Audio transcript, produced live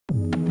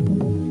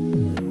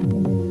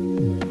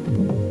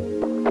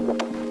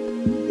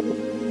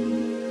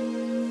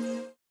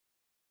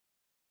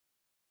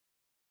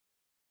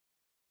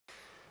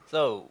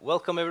So,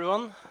 welcome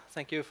everyone.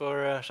 Thank you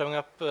for showing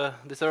up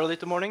this early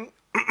this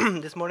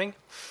morning.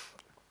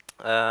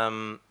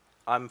 I'm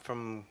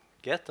from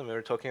Get, and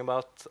we're talking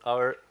about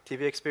our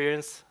TV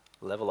experience,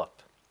 Level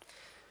Up.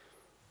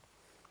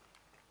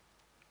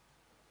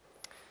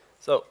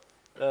 So,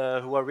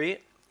 who are we?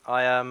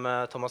 I am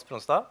Thomas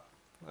Pronstad.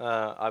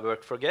 I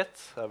work for Get.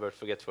 I worked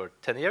for Get for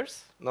 10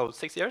 years, no,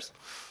 6 years.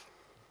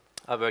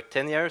 I worked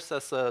 10 years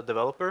as a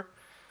developer.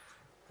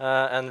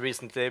 And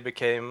recently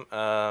became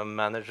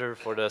manager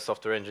for the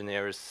software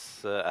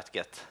engineers at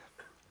Get.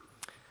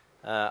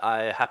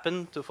 I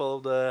happen to follow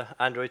the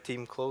Android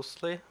team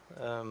closely,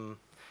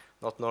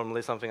 not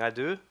normally something I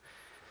do.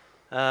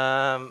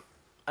 And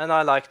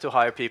I like to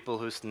hire people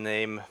whose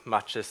name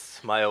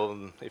matches my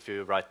own if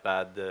you write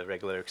bad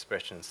regular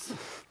expressions.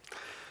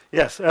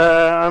 Yes,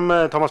 I'm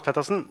Thomas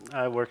Pettersen.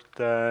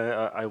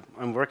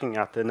 I'm working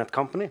at the Net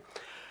company.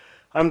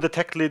 I'm the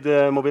tech lead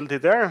mobility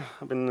there.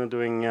 I've been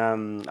doing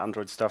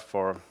Android stuff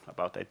for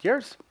about 8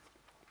 years.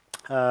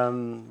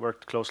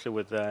 Worked closely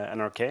with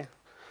NRK.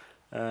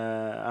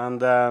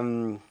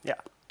 Yeah,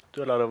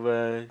 do a lot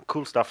of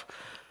cool stuff.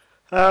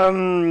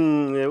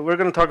 We're going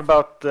to talk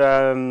about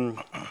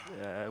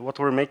what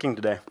we're making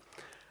today.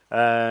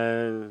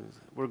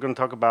 We're going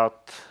to talk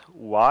about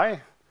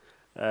why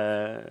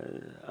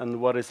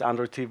and what is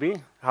Android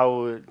TV,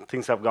 how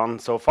things have gone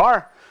so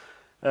far.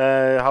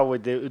 How we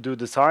do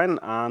design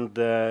and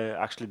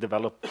actually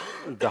develop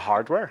the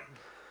hardware.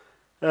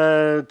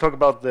 Talk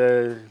about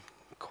the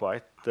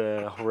quite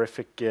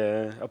horrific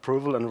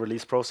approval and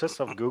release process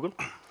of Google.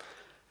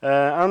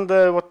 And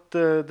what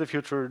the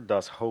future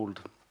does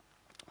hold.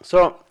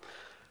 So,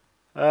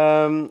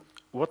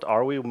 what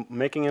are we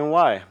making and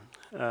why?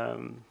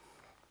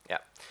 Yeah.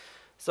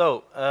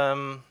 So,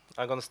 I'm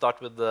going to start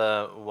with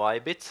the why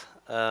bit.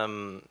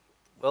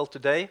 Well,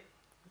 today,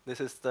 this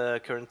is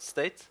the current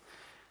state.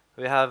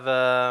 We have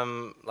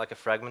like a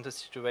fragmented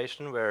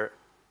situation where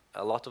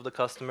a lot of the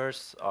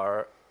customers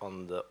are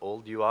on the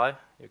old UI,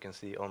 you can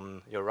see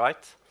on your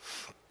right.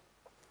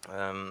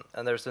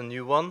 And there's a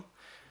new one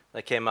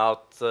that came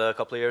out a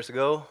couple of years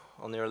ago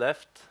on your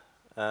left,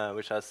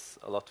 which has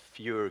a lot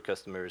fewer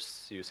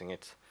customers using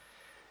it.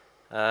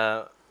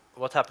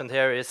 What happened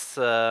here is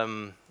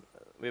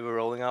we were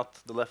rolling out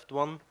the left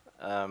one.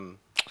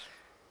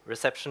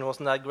 Reception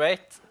wasn't that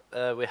great.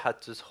 We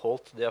had to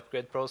halt the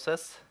upgrade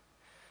process.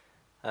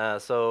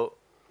 So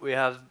we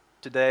have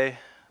today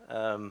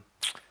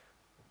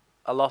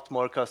a lot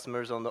more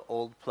customers on the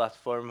old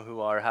platform who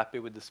are happy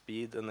with the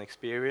speed and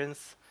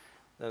experience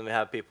than we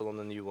have people on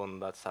the new one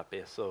that's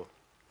happy. So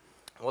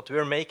what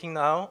we're making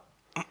now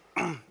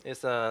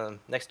is a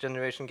next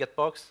generation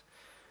Getbox,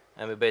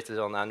 and we based it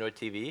on Android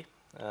TV,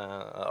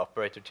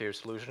 operator tier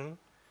solution,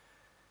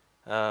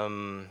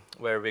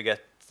 where we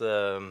get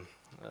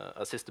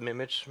a system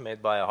image made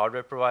by a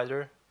hardware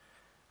provider.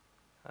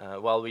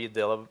 While we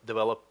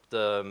develop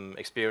the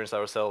experience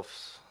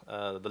ourselves,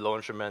 the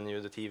launcher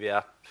menu, the TV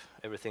app,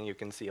 everything you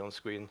can see on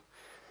screen,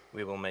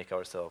 we will make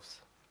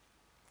ourselves.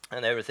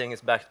 And everything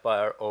is backed by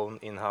our own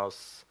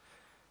in-house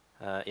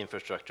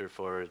infrastructure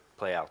for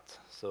playout.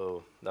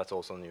 So that's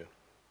also new.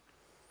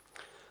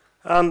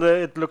 And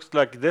it looks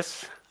like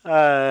this.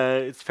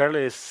 It's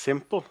fairly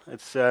simple.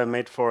 It's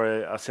made for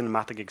a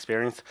cinematic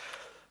experience,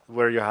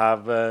 where you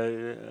have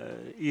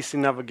easy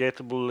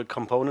navigatable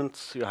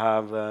components, you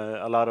have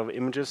a lot of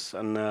images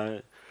and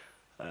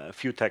a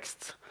few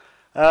texts.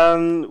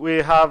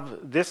 We have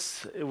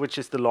this, which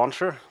is the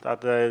launcher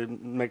that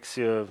makes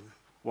you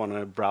want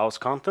to browse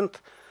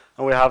content.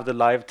 And we have the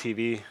live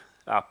TV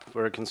app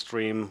where you can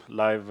stream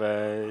live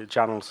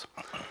channels.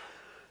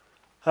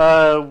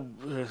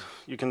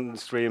 You can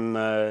stream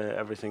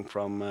everything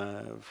from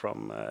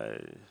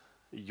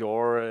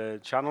your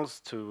channels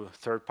to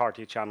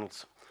third-party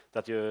channels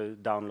that you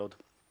download.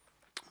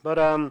 But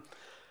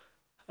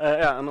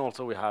yeah, and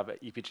also we have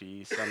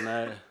EPGs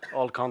and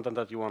all content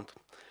that you want.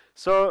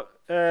 So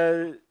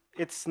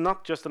it's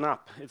not just an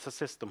app, it's a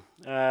system.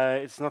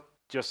 It's not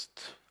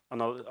just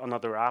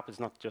another app, it's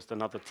not just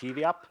another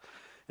TV app,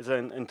 it's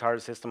an entire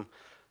system.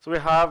 So we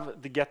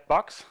have the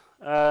Getbox.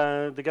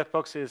 The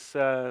Getbox is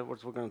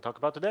what we're going to talk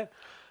about today.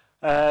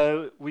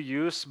 We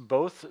use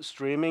both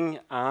streaming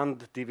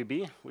and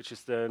DVB, which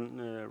is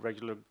the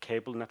regular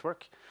cable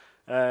network.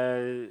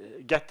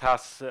 Get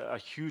has a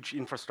huge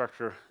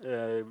infrastructure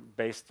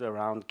based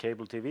around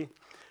cable TV,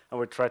 and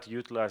we try to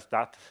utilize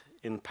that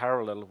in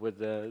parallel with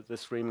the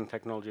streaming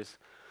technologies.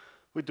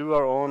 We do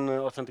our own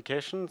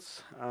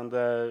authentications, and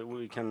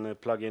we can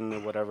plug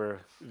in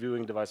whatever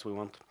viewing device we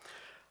want.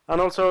 And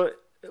also,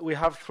 we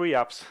have 3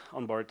 apps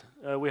on board.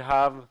 We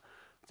have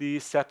the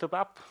setup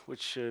app,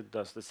 which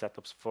does the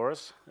setups for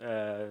us,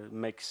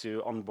 makes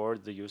you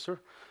onboard the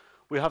user.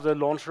 We have the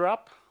launcher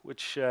app,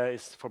 which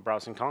is for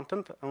browsing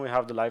content, and we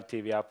have the live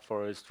TV app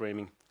for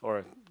streaming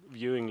or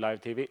viewing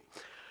live TV.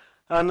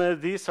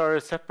 And these are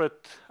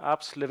separate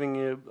apps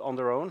living on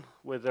their own,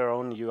 with their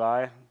own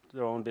UI,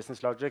 their own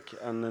business logic,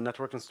 and the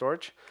network and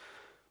storage.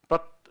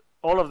 But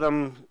all of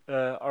them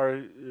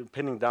are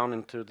pinning down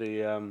into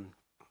the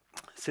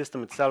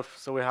system itself.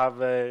 So we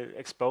have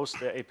exposed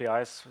the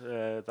APIs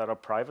that are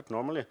private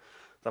normally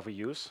that we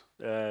use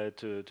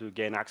to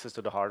gain access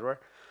to the hardware.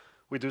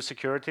 We do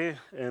security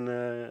in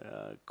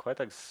quite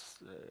an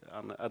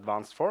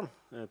advanced form.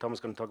 Tom is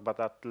going to talk about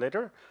that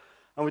later.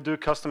 And we do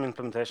custom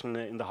implementation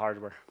in the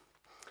hardware.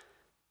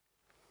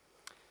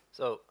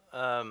 So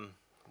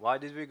why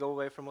did we go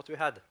away from what we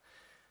had?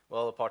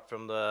 Well, apart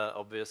from the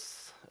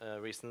obvious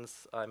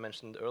reasons I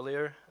mentioned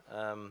earlier,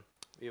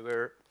 we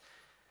were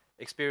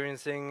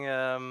experiencing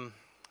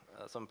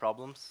some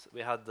problems.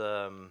 We had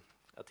a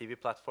TV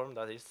platform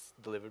that is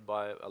delivered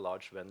by a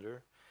large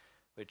vendor,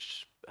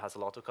 which has a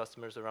lot of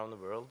customers around the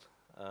world.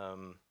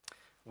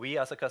 We,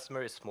 as a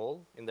customer, is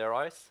small in their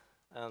eyes,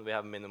 and we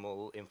have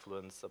minimal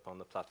influence upon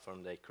the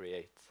platform they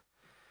create.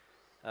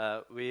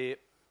 We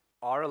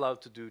are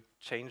allowed to do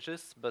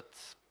changes, but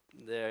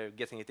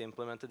getting it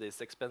implemented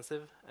is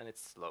expensive and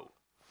it's slow.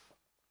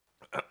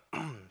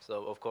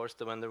 So, of course,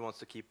 the vendor wants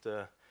to keep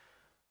the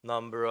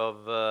number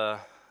of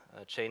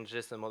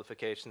changes and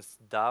modifications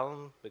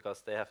down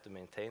because they have to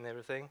maintain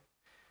everything.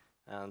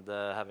 And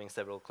having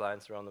several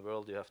clients around the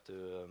world, you have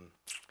to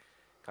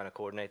kind of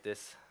coordinate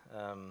this.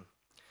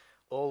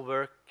 All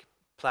work,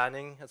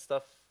 planning and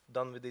stuff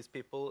done with these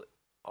people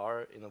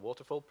are in a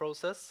waterfall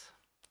process.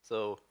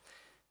 So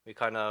we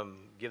kind of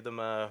give them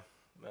a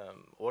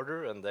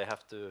order, and they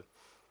have to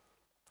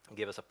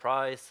give us a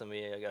price, and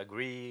we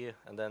agree,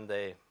 and then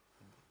they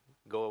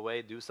go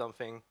away, do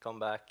something, come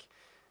back,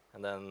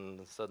 and then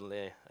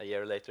suddenly a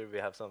year later we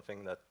have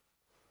something that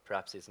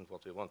perhaps isn't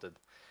what we wanted.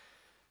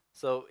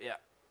 So yeah.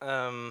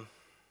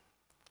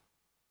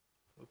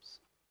 Oops.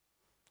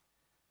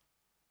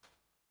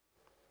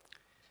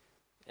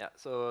 Yeah,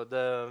 so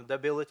the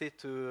ability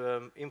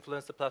to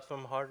influence the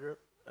platform harder,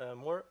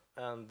 more,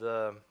 and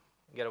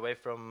get away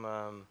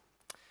from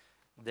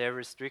their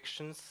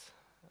restrictions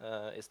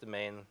is the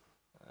main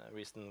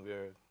reason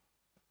we're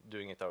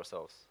doing it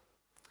ourselves.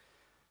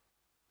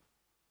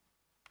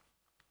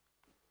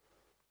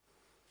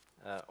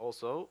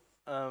 Also,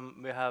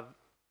 we have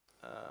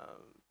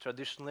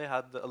traditionally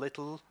had a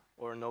little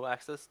or no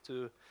access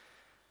to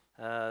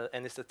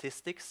any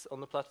statistics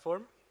on the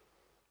platform.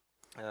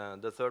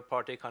 The third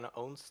party kind of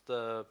owns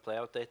the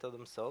playout data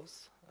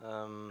themselves.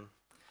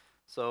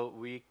 So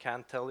we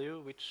can't tell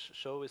you which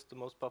show is the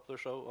most popular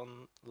show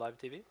on live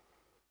TV.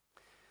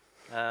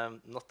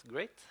 Not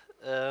great,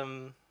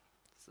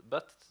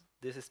 but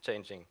this is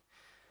changing.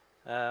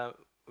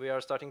 We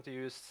are starting to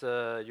use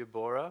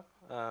Eubora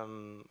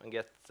and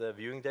get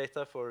viewing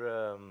data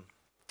for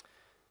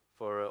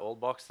all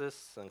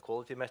boxes and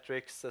quality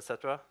metrics,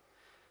 etc.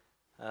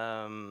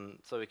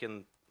 So we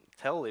can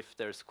tell if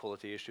there's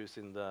quality issues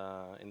in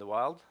the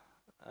wild,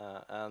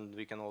 and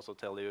we can also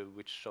tell you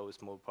which show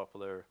is more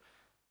popular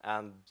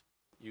and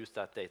use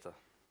that data.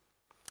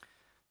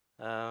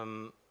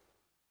 The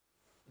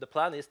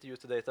plan is to use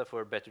the data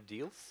for better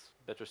deals,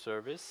 better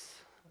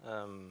service.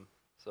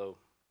 So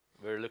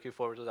we're looking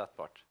forward to that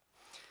part.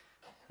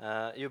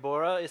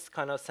 Eubora is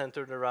kind of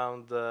centered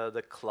around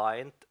the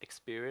client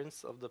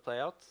experience of the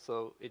playout,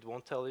 so it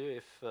won't tell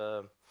you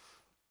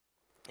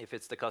if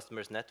it's the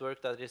customer's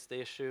network that is the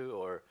issue,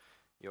 or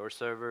your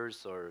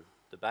servers, or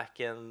the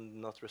backend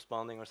not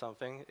responding or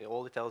something.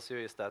 All it tells you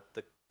is that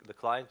the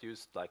client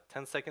used like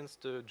 10 seconds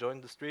to join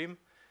the stream,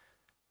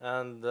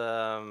 and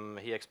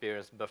he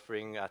experienced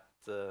buffering at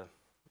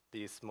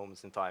these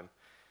moments in time.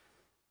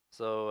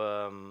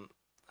 So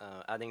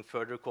adding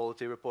further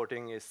quality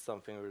reporting is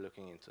something we're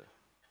looking into.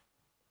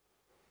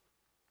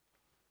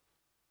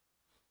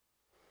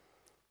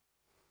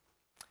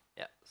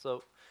 Yeah,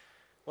 so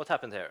what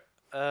happened here?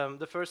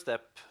 The first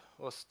step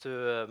was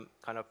to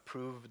kind of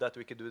prove that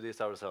we could do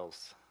this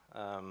ourselves.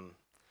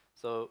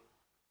 So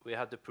we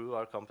had to prove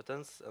our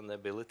competence and the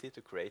ability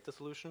to create a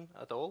solution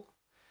at all.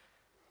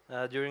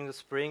 During the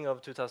spring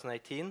of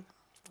 2018,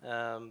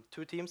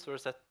 2 teams were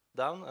set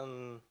down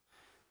and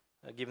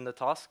given the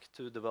task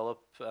to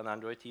develop an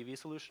Android TV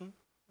solution.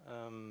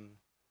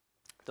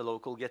 The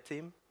local Get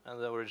team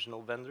and the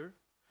original vendor.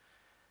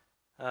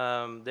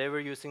 They were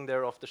using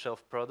their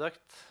off-the-shelf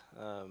product,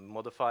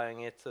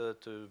 modifying it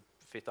to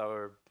fit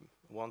our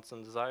wants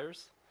and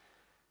desires,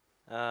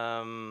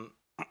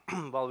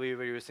 while we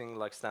were using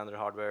like standard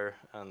hardware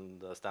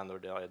and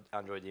standard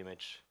Android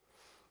image,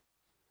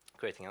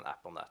 creating an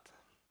app on that.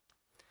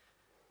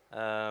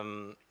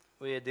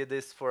 We did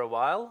this for a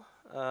while,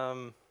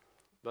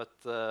 but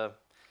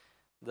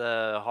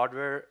the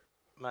hardware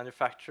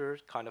manufacturer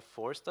kind of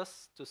forced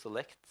us to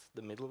select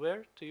the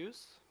middleware to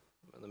use,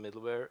 the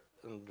middleware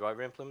and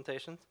driver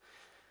implementations,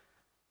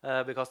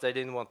 because they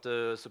didn't want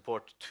to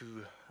support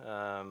two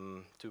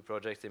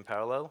projects in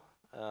parallel,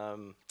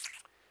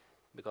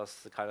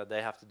 because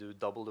they have to do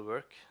double the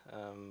work,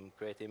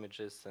 create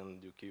images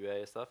and do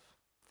QA stuff.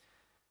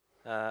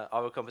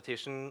 Our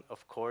competition,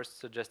 of course,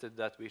 suggested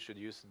that we should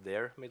use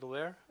their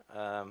middleware.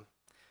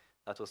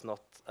 That was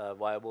not a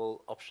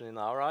viable option in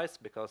our eyes,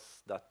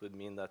 because that would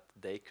mean that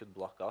they could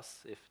block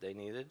us if they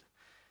needed,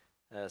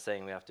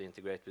 saying we have to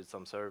integrate with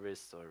some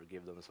service or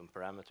give them some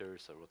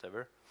parameters or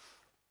whatever.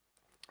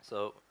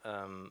 So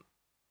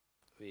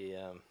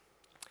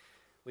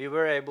we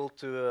were able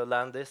to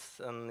land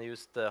this and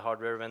use the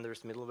hardware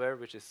vendor's middleware,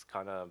 which is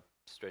kind of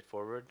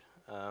straightforward.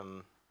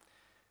 And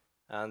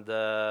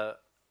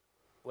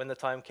when the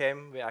time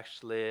came, we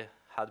actually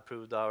had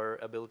proved our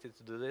ability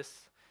to do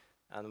this,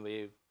 and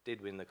we did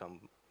win the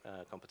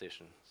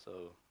competition.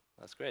 So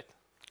that's great.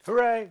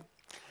 Hooray!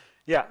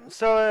 Yeah,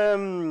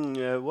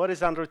 so what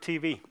is Android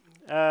TV?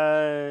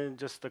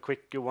 Just a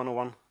quick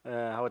 101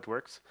 how it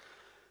works.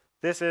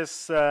 This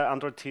is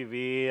Android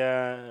TV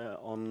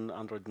on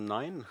Android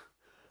 9.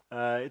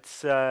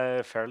 It's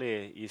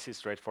fairly easy,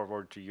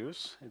 straightforward to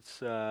use.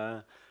 It's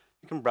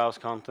you can browse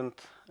content,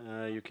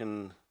 you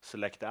can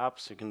select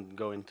apps, you can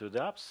go into the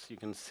apps, you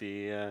can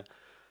see a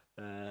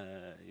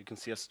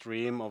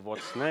stream of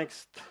what's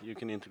next. You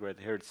can integrate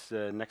here. It's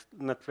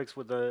Netflix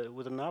with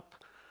an app.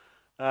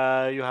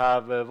 You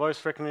have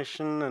voice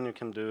recognition, and you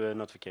can do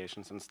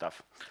notifications and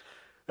stuff.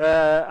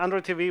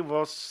 Android TV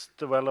was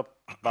developed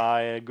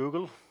by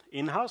Google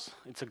in-house.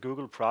 It's a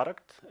Google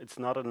product. It's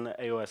not an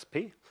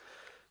AOSP.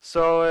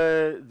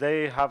 So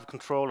they have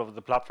control of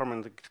the platform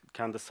and they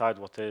can decide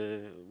what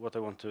they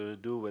want to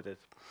do with it.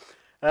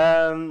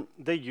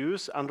 They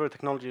use Android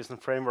technologies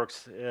and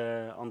frameworks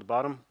on the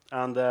bottom,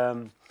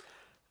 and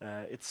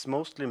it's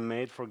mostly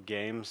made for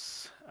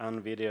games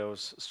and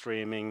videos,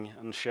 streaming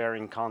and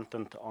sharing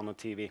content on a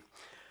TV.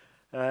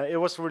 It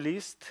was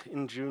released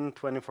in June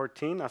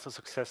 2014 as a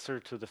successor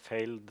to the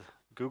failed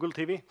Google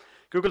TV.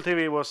 Google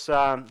TV was,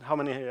 how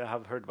many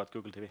have heard about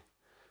Google TV?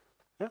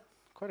 Yeah,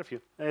 quite a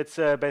few. It's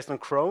based on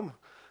Chrome.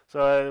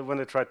 So when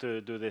they tried to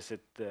do this,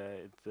 it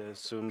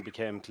soon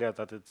became clear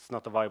that it's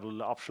not a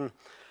viable option.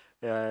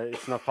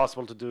 It's not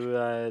possible to do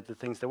the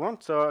things they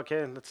want. So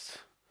okay, let's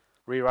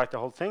rewrite the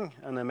whole thing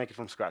and then make it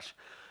from scratch.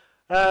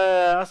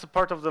 As a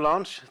part of the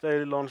launch,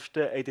 they launched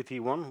the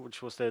ADT1,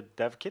 which was the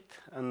dev kit,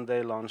 and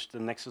they launched the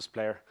Nexus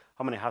player.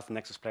 How many has the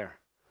Nexus player?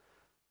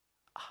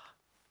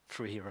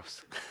 3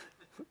 heroes.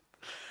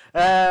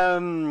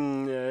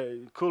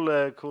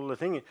 Cool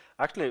thing.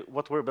 Actually,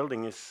 what we're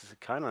building is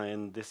kind of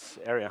in this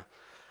area.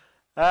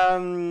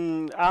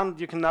 And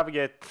you can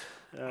navigate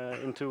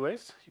in 2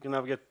 ways. You can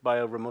navigate by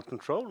a remote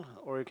control,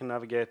 or you can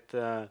navigate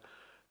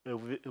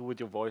with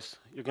your voice.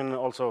 You can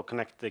also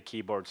connect the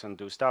keyboards and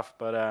do stuff,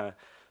 but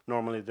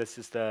normally this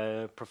is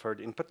the preferred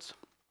inputs.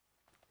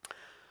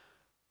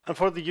 And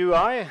for the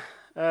UI,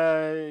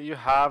 you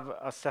have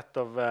a set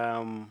of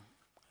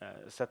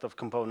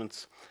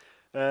components.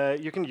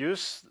 You can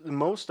use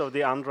most of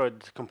the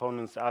Android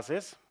components as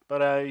is,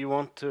 but you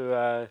want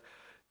to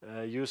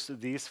use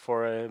these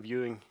for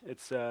viewing.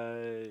 It's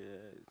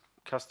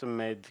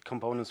custom-made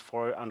components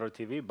for Android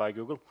TV by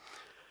Google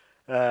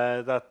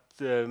that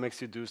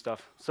makes you do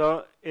stuff.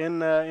 So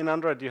in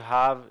Android, you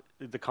have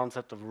the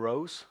concept of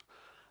rows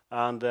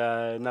and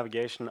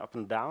navigation up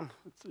and down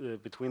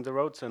between the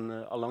roads and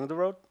along the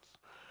roads.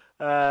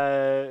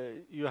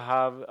 You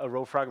have a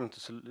row fragment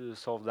to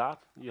solve that.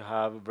 You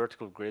have a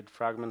vertical grid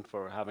fragment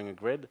for having a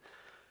grid.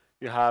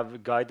 You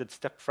have guided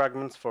step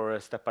fragments for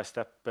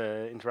step-by-step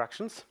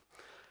interactions.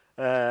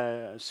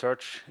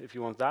 Search, if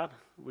you want that,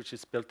 which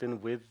is built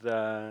in with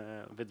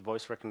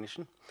voice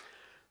recognition.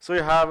 So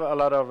you have a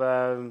lot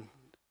of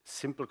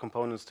simple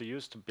components to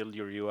use to build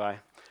your UI.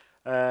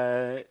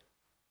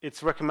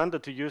 It's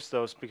recommended to use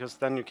those because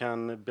then you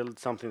can build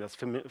something that's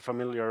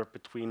familiar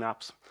between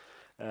apps.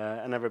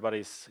 And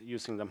everybody's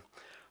using them.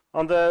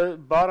 On the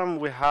bottom,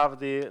 we have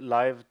the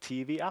live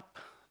TV app,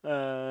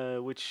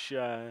 which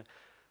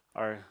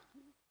are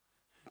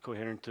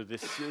coherent to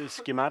this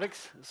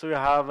schematics. So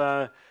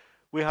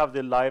we have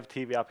the live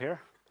TV app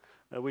here,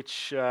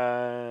 which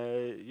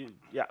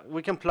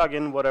we can plug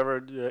in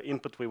whatever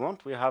input we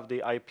want. We have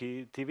the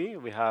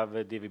IPTV, we have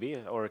a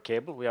DVB or a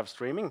cable, we have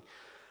streaming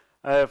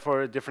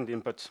for different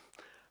inputs.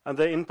 And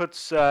the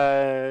inputs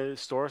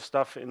store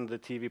stuff in the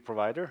TV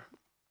provider.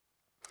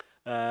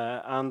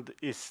 And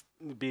is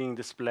being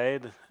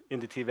displayed in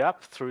the TV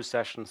app through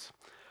sessions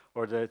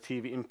or the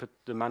TV input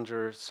the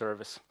manager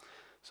service.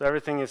 So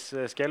everything is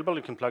scalable.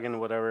 You can plug in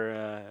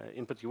whatever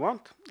input you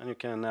want, and you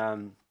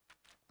can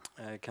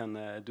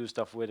do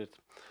stuff with it.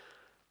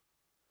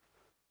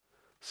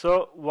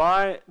 So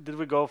why did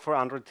we go for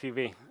Android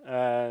TV?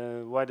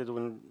 Why did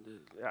we?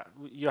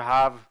 You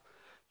have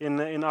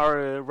in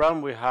our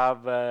realm we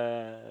have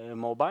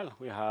mobile.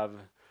 We have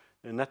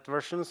net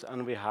versions,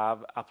 and we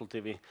have Apple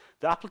TV.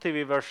 The Apple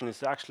TV version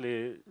is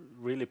actually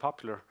really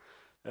popular.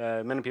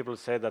 Many people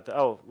say that,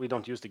 oh, we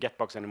don't use the Get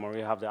box anymore, we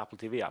have the Apple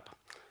TV app.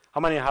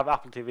 How many have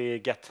Apple TV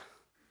Get?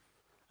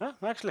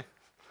 Actually.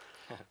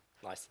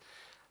 Nice.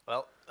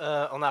 Well,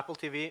 on Apple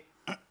TV,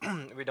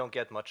 we don't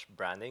get much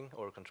branding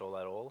or control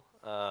at all.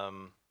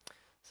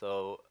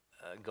 So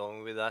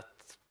going with that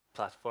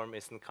platform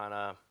isn't kind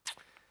of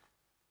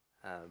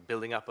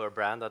building up our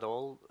brand at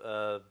all.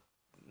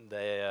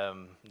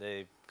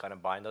 They kind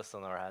of bind us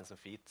on our hands and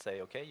feet, say,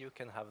 okay, you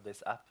can have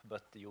this app,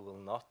 but you will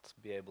not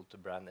be able to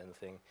brand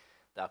anything.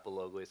 The Apple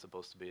logo is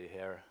supposed to be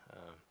here.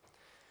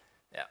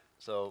 Yeah,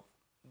 so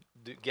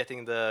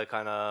getting the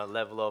kind of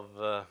level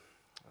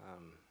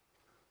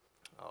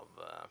of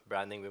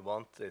branding we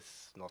want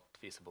is not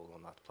feasible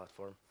on that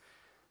platform.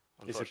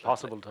 Is it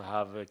possible to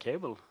have a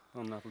cable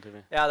on Apple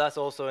TV? Yeah, that's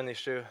also an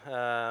issue.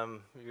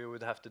 You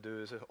would have to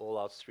do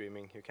all-out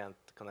streaming. You can't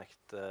connect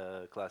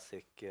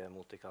classic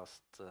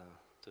multicast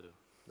to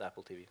the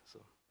Apple TV. So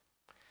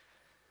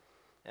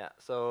yeah,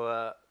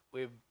 so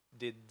we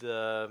did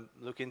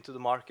look into the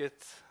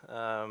market.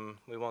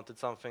 We wanted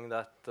something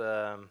that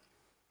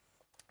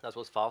that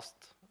was fast.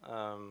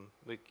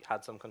 We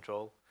had some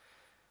control.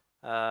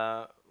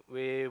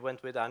 We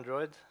went with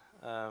Android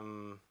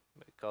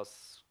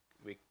because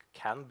we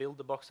can build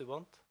the box we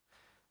want.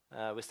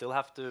 We still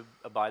have to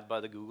abide by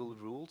the Google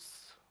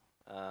rules,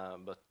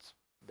 but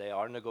they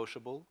are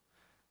negotiable.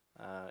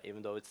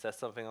 Even though it says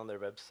something on their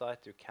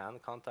website, you can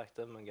contact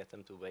them and get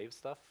them to waive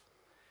stuff.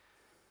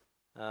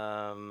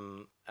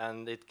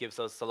 And it gives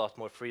us a lot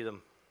more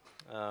freedom.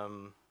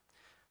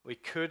 We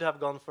could have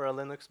gone for a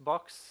Linux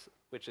box,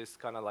 which is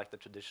kind of like the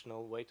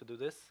traditional way to do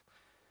this.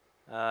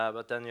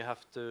 But then you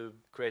have to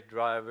create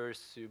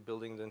drivers, you're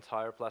building the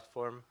entire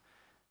platform,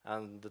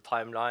 and the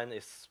timeline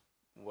is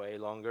way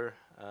longer,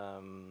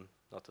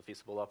 not a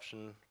feasible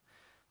option.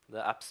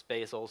 The app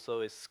space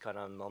also is kind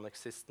of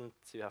non-existent.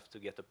 You have to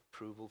get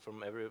approval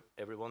from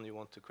everyone you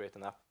want to create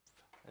an app.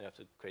 You have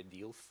to create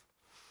deals.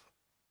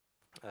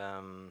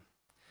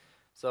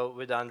 So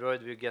with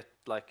Android, we get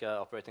like an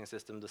operating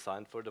system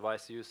designed for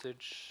device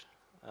usage,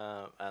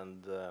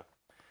 and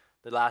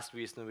the last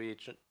reason we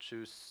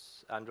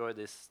choose Android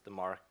is the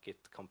market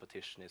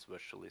competition is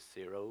virtually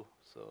zero.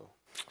 So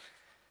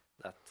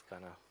that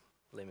kind of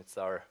limits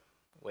our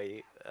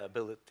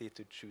ability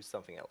to choose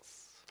something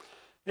else.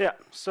 Yeah,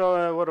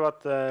 so what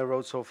about the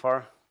road so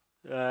far?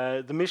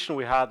 The mission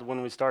we had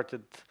when we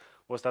started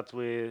was that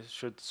we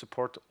should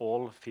support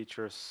all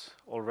features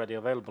already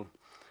available.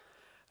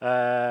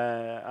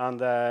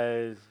 And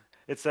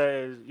it's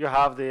you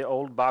have the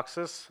old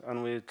boxes,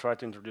 and we try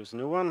to introduce a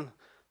new one.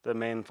 The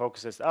main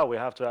focus is, we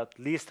have to at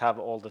least have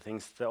all the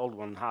things the old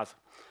one has.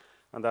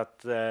 And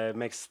that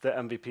makes the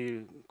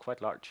MVP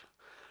quite large.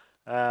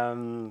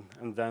 And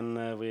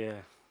then we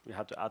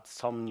had to add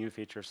some new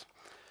features.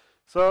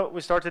 So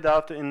we started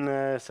out in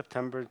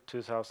September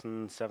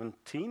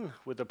 2017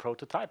 with a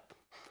prototype.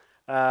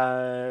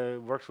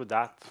 Worked with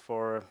that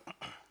for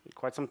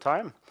quite some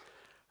time.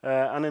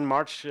 And in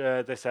March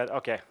they said,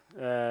 okay,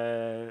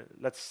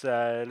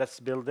 let's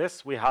build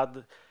this. We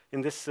had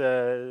in this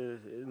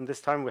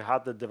time we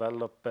had to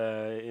develop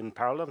in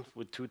parallel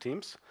with 2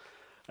 teams,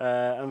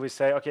 and we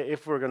say, okay,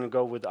 if we're going to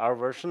go with our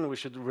version, we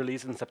should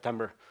release in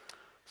September.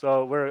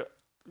 So we're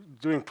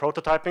doing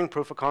prototyping,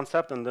 proof of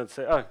concept, and then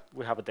say,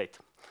 we have a date.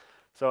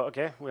 So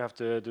okay, we have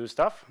to do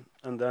stuff,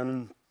 and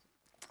then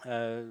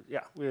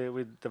yeah,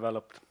 we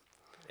developed.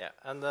 Yeah,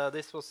 and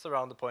this was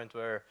around the point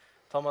where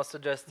Thomas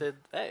suggested,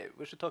 hey,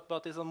 we should talk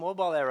about this on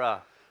mobile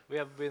era. We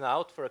have been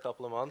out for a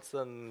couple of months,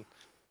 and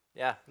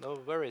yeah, no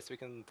worries. We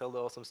can tell the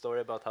awesome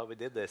story about how we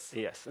did this.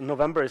 Yes, and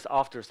November is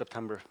after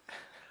September,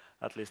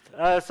 at least.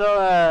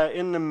 So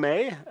in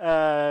May,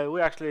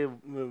 we actually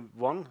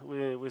won.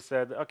 We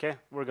said, okay,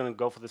 we're going to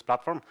go for this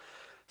platform.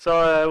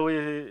 So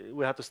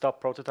we had to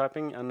stop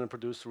prototyping and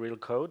produce real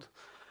code,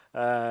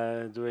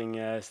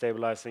 doing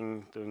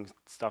stabilizing, doing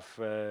stuff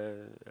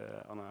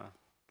on a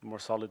more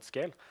solid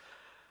scale.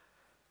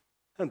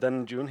 And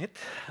then June hit,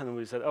 and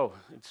we said, "Oh,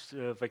 it's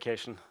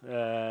vacation.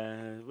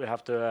 We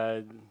have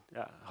to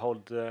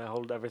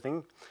hold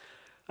everything."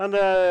 And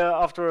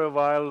after a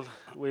while,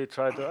 we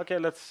tried to, okay,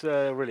 let's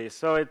release.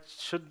 So it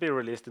should be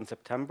released in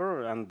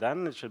September, and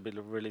then it should be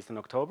released in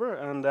October.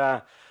 And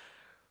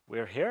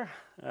we're here.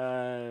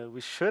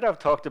 We should have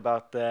talked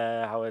about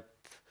how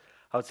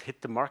it's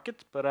hit the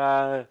market, but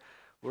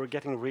we're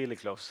getting really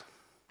close.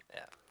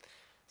 Yeah.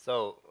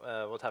 So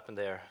what happened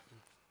there?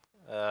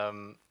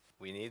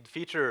 We need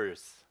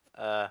features.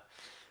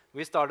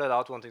 We started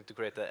out wanting to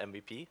create an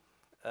MVP,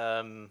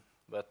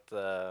 but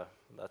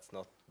that's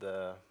not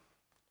the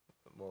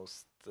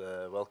most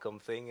welcome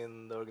thing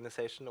in the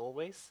organization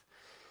always.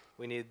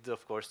 We need,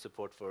 of course,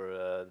 support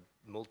for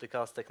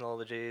multicast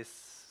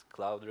technologies,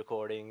 cloud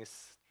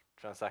recordings,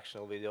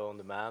 transactional video on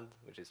demand,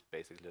 which is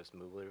basically just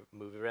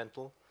movie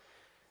rental,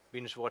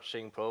 binge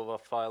watching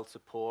profile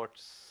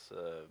supports,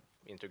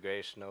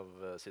 integration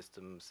of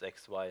systems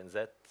X, Y, and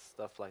Z,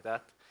 stuff like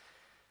that.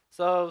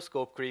 So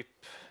scope creep,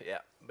 yeah,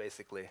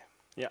 basically.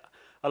 Yeah,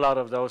 a lot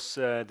of those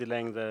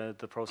delaying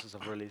the process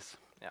of release.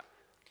 Yeah.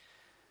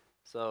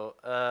 So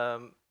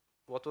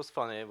what was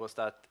funny was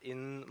that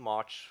in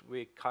March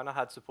we kind of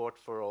had support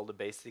for all the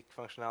basic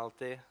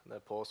functionality, the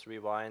pause,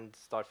 rewind,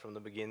 start from the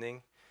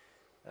beginning,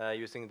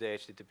 using the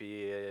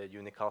HTTP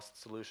unicast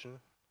solution.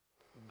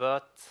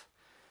 But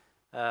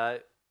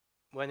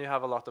when you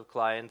have a lot of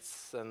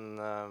clients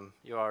and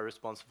you are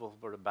responsible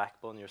for the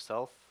backbone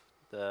yourself,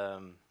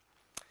 the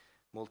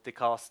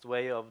multicast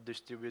way of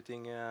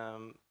distributing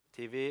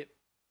TV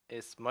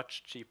is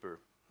much cheaper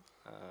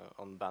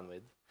on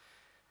bandwidth,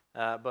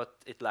 but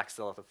it lacks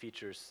a lot of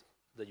features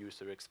the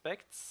user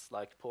expects,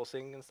 like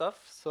pausing and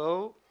stuff.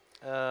 So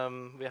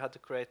we had to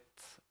create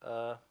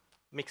a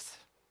mix.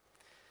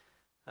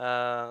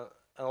 And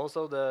And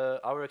also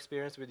our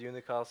experience with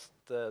unicast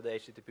the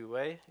HTTP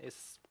way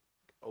is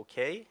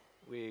okay.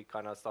 We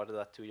kind of started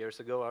that 2 years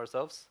ago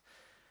ourselves.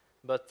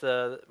 But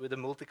with the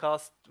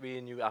multicast,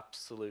 we knew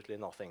absolutely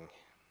nothing.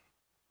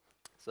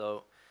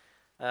 So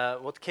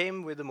what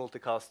came with the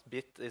multicast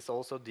bit is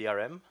also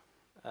DRM,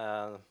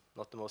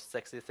 not the most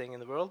sexy thing in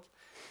the world.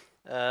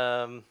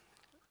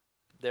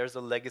 There's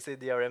a legacy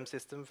DRM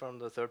system from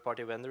the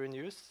third-party vendor in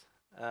use,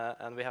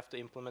 and we have to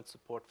implement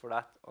support for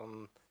that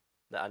on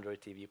the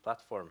Android TV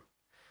platform.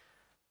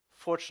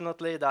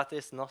 Fortunately, that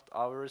is not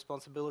our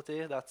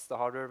responsibility. That's the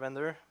hardware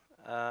vendor,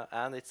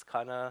 and it's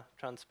kind of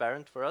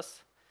transparent for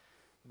us,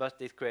 but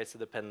it creates a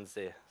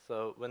dependency.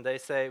 So when they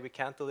say we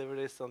can't deliver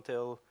this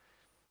until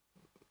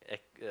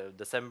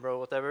December or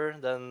whatever,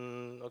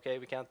 then okay,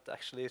 we can't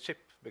actually ship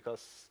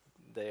because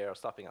they are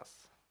stopping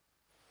us.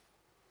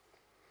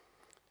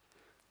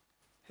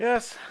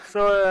 Yes,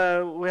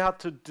 so we had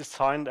to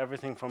design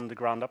everything from the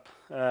ground up.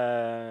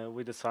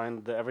 We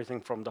designed everything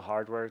from the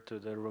hardware to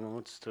the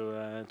remotes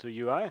to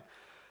UI.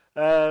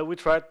 We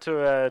tried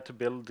to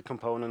build the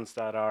components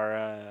that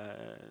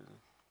are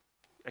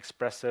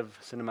expressive,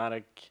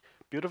 cinematic,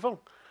 beautiful.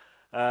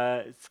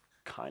 It's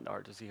kind of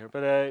hard to see here,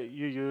 but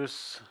you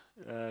use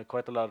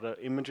quite a lot of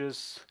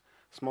images,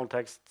 small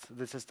text.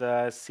 This is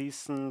the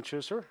season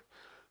chooser.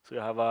 So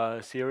you have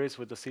a series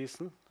with the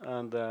season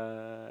and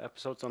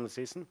episodes on the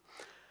season.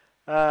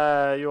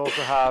 You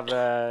also have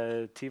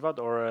TVOD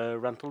or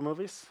rental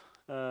movies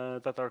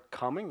that are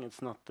coming.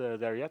 It's not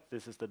there yet.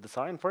 This is the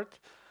design for it,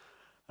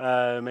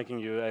 making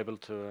you able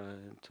to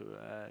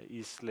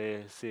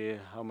easily see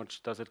how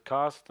much does it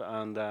cost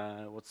and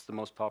what's the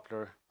most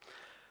popular.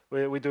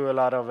 We do a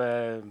lot of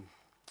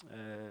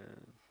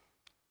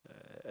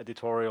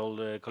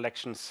editorial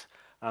collections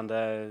and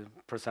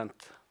present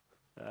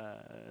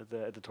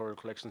the editorial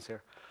collections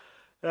here.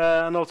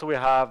 And also we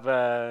have,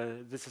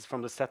 this is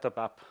from the setup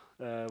app,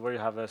 where you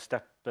have a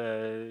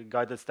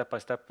guided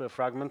step-by-step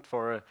fragment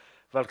for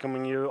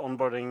welcoming you,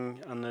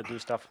 onboarding, and do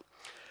stuff.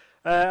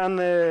 And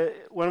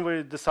when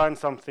we design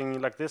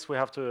something like this, we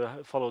have to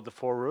follow the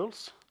 4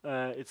 rules.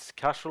 It's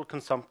casual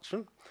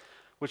consumption,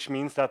 which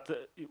means that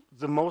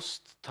the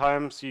most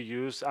times you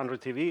use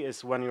Android TV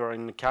is when you're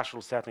in a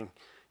casual setting.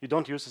 You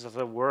don't use this as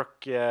a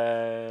work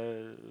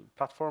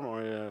platform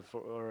or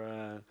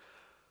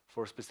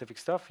for specific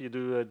stuff. You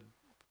do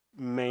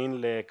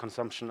mainly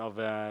consumption of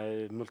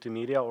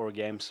multimedia or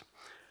games.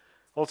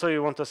 Also,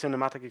 you want a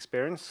cinematic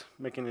experience,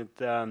 making it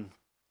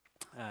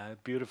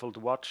beautiful to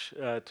watch,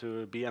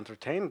 to be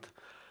entertained,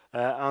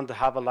 and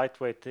have a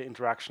lightweight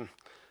interaction.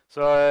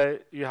 So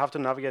you have to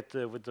navigate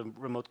with the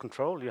remote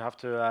control. You have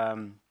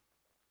to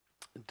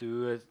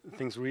do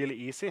things really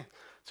easy.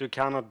 So you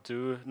cannot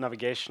do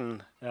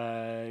navigation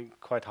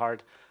quite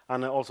hard,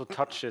 and also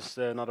touch is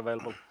not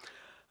available.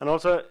 And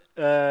also,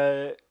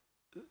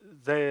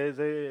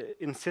 they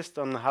insist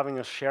on having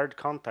a shared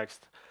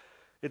context.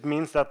 It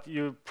means that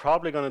you're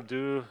probably going to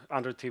do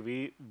Android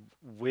TV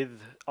with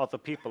other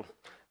people.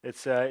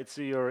 It's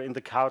you're in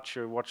the couch,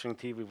 you're watching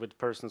TV with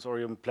persons, or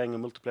you're playing a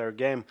multiplayer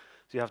game.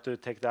 So you have to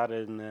take that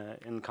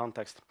in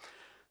context.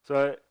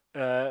 So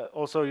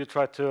also you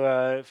try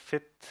to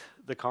fit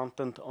the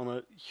content on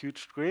a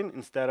huge screen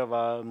instead of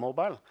a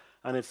mobile,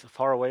 and it's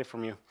far away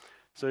from you.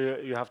 So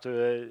you have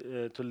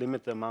to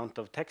limit the amount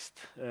of text,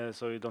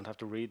 so you don't have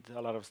to read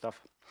a lot of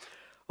stuff.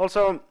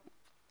 Also,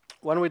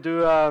 when we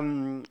do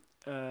Android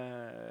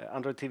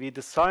TV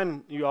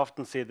design, you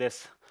often see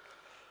this.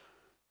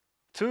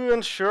 To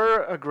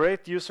ensure a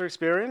great user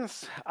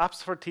experience,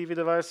 apps for TV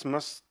device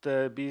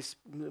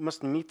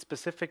must meet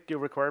specific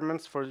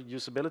requirements for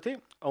usability.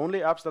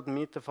 Only apps that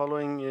meet the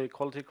following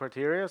quality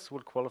criteria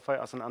will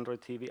qualify as an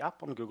Android TV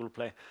app on Google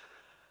Play.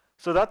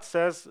 So that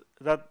says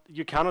that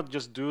you cannot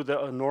just do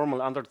the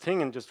normal Android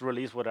thing and just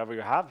release whatever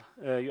you have.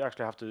 You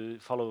actually have to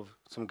follow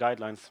some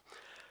guidelines.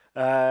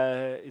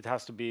 It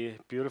has to be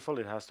beautiful.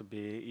 It has to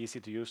be easy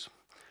to use.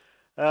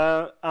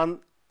 And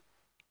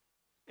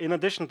in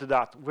addition to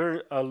that,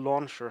 we're a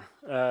launcher.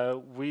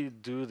 We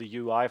do the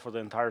UI for the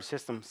entire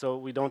system, so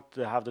we don't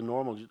have the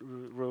normal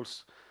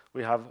rules.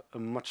 We have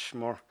much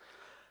more.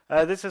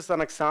 This is an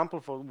example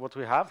for what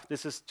we have.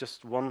 This is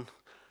just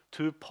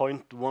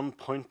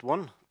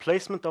 2.1.1,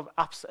 placement of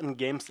apps and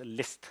games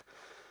list.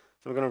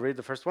 So I'm going to read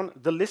the first one.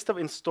 The list of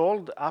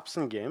installed apps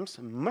and games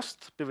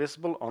must be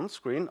visible on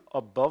screen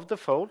above the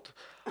fold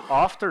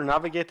after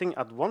navigating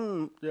at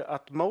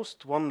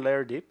most one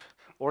layer deep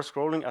or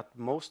scrolling at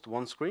most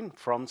one screen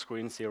from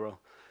screen 0.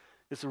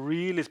 It's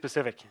really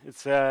specific.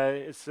 It's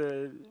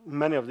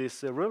many of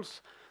these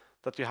rules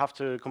that you have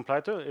to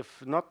comply to.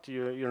 If not,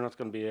 you're not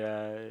going to be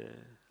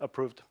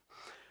approved.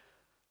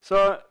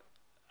 So,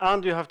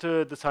 and you have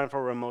to design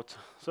for remote.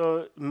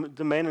 So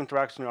the main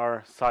interaction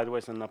are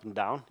sideways and up and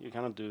down. You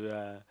cannot do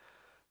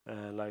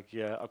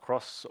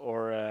across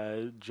or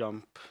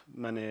jump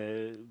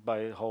many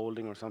by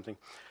holding or something.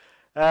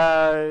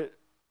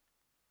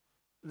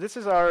 This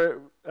is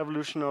our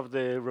evolution of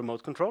the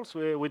remote controls.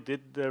 We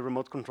did the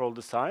remote control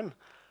design,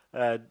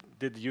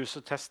 did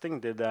user testing,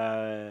 did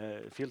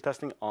field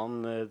testing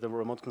on the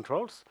remote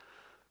controls.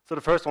 So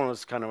the first one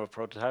was kind of a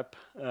prototype.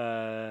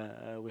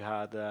 We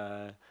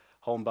had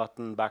home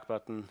button, back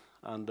button,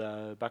 and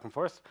back and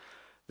forth.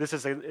 This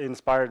is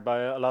inspired by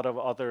a lot of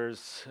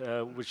others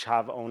which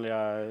have only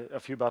a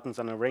few buttons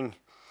and a ring,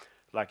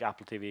 like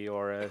Apple TV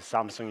or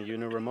Samsung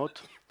Uni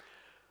remote.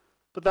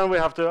 But then we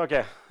have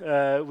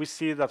to, we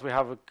see that we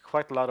have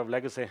quite a lot of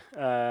legacy.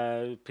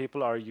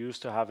 People are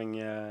used to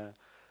having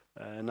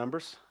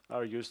numbers,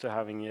 are used to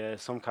having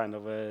some kind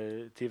of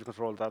a TV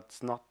control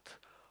that's not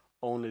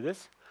only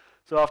this.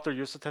 So after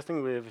user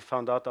testing, we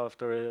found out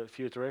after a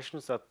few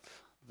iterations that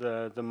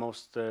the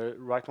most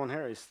right one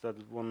here is the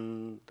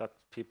one that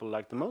people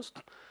like the most.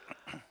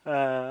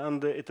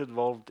 And it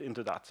evolved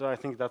into that. So I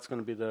think that's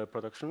going to be the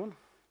production one.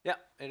 Yeah,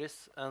 it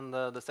is. And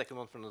the second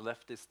one from the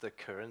left is the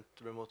current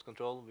remote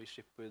control we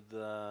ship with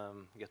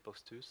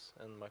Getbox 2s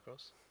and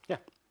micros. Yeah.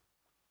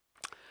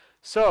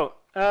 So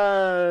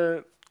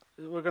we're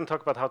going to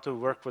talk about how to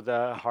work with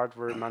a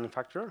hardware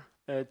manufacturer.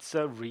 It's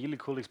a really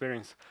cool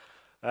experience.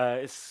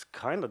 It's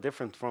kind of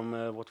different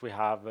from what we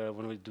have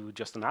when we do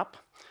just an app.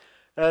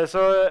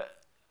 So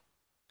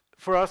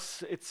for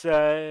us, it's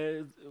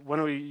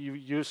when we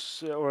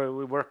use or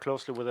we work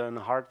closely with a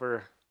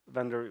hardware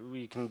vendor,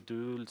 we can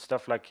do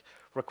stuff like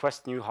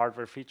request new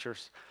hardware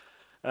features.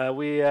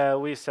 We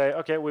say,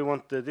 okay, we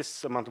want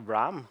this amount of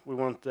RAM.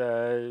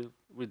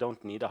 We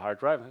don't need a hard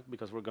drive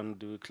because we're going to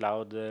do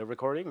cloud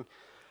recording.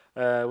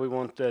 We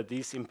want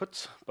these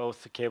inputs,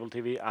 both cable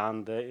TV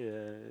and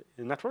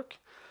network.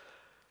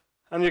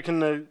 And you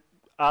can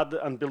add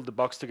and build the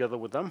box together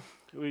with them.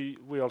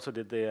 We also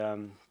did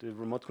the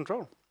remote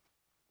control.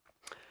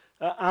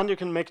 And you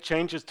can make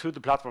changes to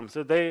the platform.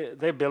 So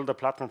they build a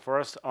platform for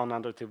us on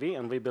Android TV,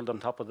 and we build on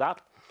top of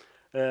that.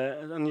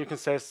 And you can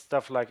say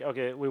stuff like,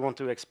 okay, we want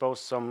to expose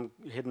some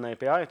hidden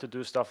API to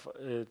do stuff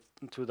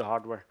to the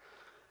hardware.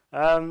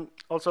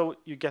 Also,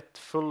 you get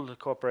full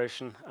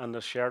cooperation and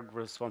a shared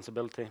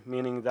responsibility,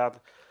 meaning that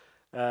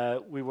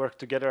we work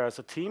together as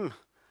a team.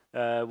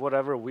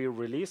 Whatever we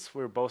release,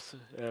 we're both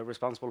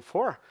responsible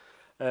for.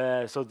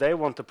 So they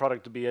want the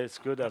product to be as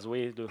good as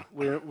we do.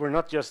 We're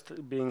not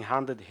just being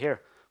handed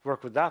here,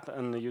 work with that,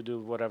 and you do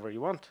whatever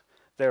you want.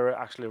 They're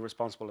actually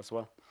responsible as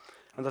well.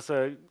 And that's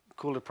a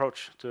cool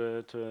approach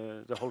to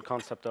the whole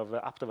concept of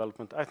app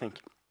development, I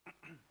think.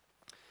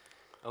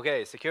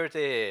 Okay,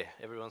 security,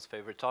 everyone's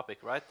favorite topic,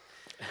 right?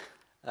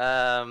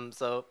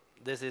 So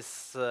this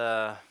is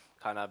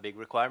kind of a big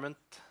requirement.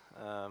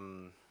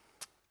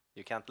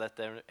 You can't let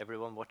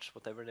everyone watch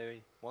whatever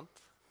they want,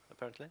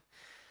 apparently.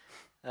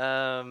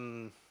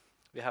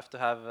 We have to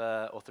have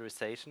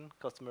authorization,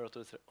 customer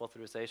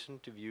authorization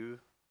to view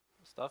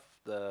stuff.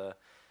 The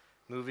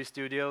movie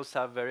studios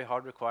have very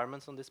hard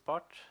requirements on this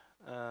part.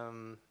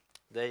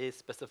 They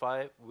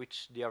specify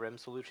which DRM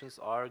solutions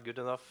are good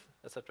enough,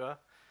 etc.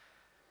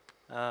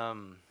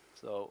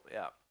 So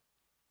yeah.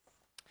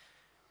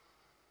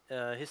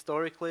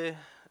 Historically,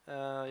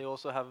 you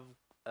also have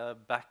a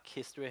back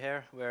history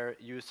here where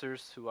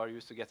users who are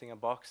used to getting a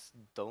box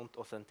don't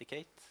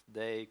authenticate.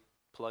 They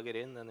plug it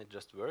in and it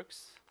just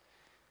works.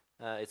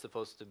 It's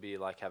supposed to be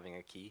like having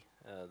a key.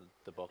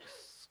 The box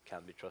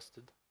can be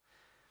trusted.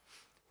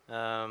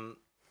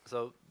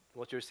 So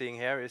what you're seeing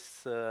here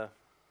is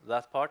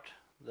that part,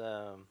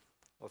 the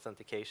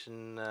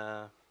authentication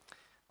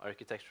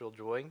architectural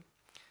drawing.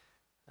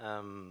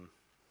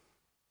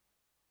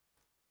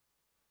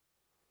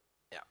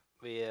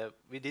 Yeah,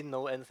 we didn't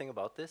know anything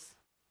about this.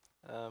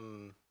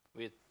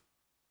 We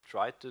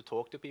tried to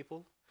talk to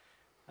people.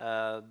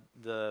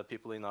 The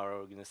people in our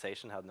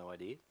organization had no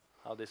idea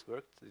how this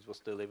worked. It was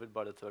delivered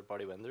by the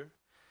third-party vendor.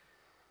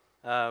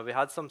 We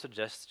had some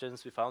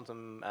suggestions. We found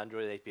some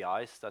Android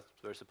APIs that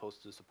were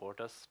supposed to support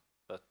us,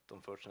 but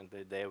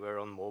unfortunately they were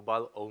on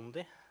mobile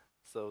only,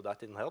 so that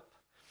didn't help.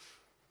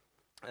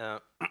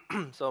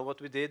 So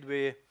what we did,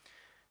 we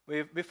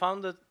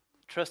found a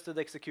trusted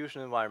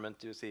execution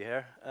environment you see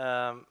here.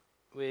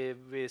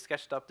 We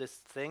sketched up this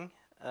thing.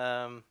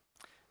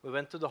 We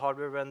went to the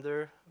hardware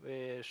vendor,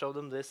 we showed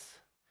them this,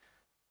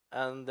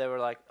 and they were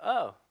like,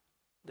 oh,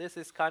 this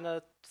is kind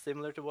of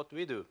similar to what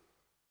we do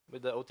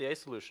with the OTA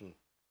solution.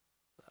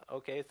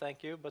 Okay,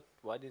 thank you, but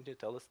why didn't you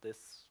tell us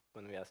this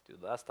when we asked you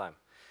last time?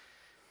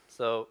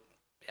 So,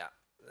 yeah,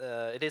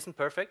 it isn't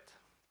perfect,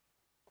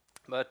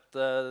 but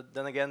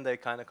then again, they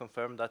kind of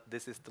confirmed that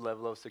this is the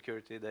level of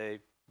security they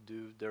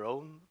do their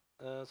own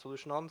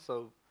solution on,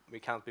 so we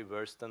can't be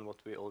worse than what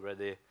we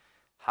already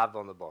have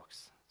on the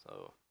box.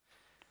 So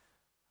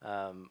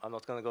I'm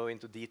not going to go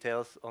into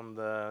details on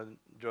the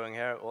drawing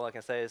here. All I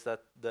can say is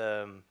that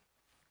the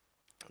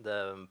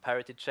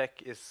parity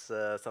check is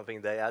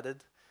something they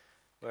added,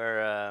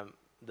 where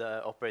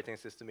the operating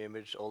system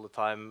image all the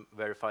time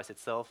verifies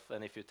itself,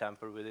 and if you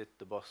tamper with it,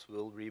 the box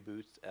will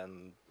reboot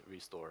and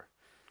restore,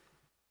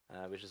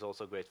 which is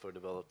also great for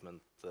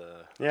development.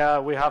 Yeah,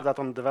 we have that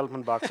on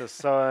development boxes.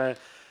 So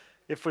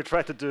if we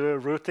try to do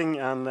routing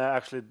and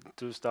actually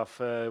do stuff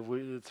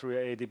through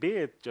ADB,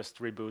 it just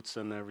reboots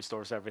and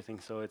restores everything.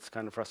 So it's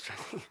kind of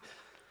frustrating.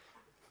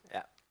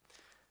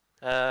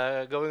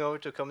 Yeah. Going over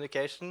to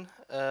communication.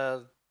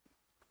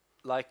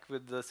 like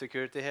with the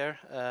security here,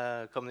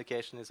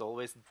 communication is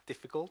always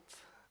difficult.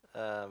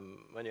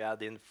 When you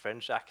add in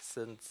French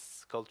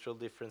accents, cultural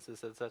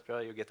differences,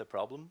 etc., you get a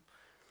problem.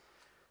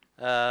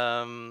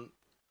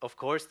 Of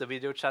course, the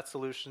video chat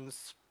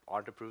solutions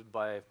aren't approved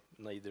by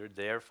neither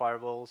their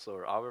firewalls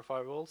or our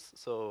firewalls,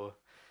 so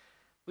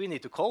we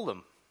need to call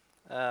them.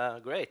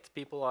 Great,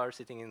 people are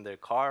sitting in their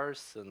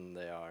cars and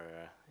they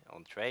are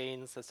on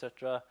trains,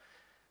 etc.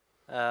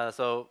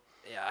 So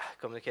yeah,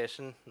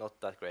 communication not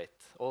that great.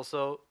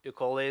 Also, you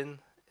call in,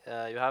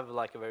 you have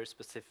like a very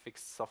specific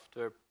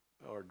software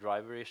or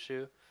driver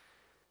issue.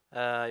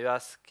 You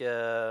ask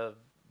the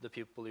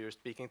people you're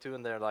speaking to,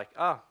 and they're like,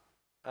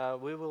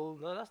 we will.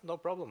 No, that's no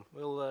problem.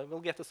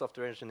 We'll get the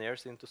software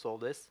engineers in to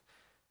solve this.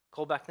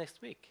 Call back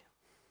next week,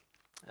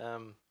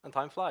 and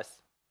time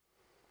flies.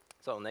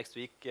 So next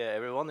week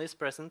everyone is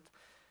present,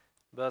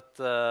 but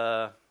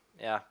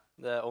yeah,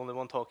 the only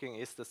one talking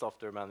is the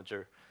software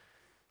manager.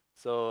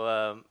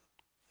 So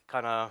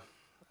kind of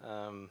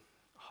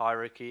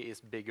hierarchy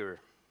is bigger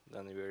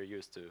than we're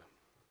used to.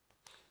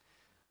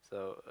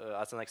 So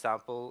as an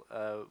example,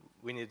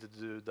 we need to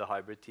do the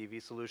hybrid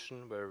TV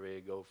solution where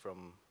we go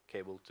from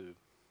cable to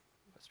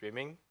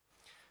streaming.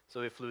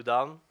 So we flew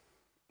down.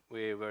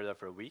 We were there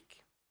for a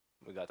week.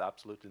 We got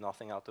absolutely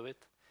nothing out of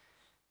it.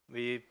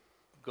 We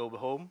go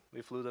home.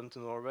 We flew them to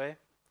Norway.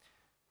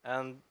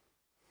 And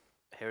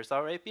here's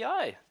our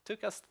API.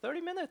 Took us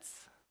 30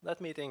 minutes,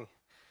 that meeting.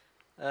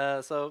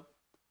 So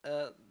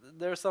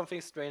there's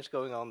something strange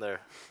going on there.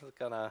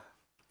 Kind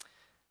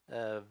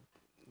of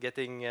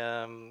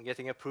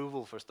getting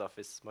approval for stuff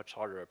is much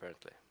harder,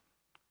 apparently.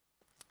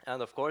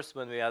 And of course,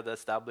 when we had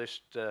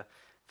established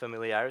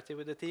familiarity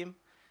with the team,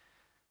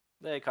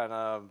 they kind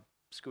of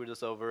screwed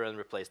us over and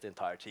replaced the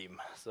entire team.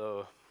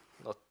 So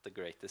not the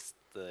greatest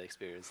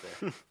experience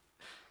there.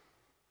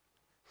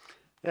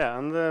 Yeah,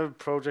 and the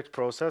project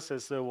process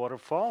is the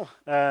waterfall.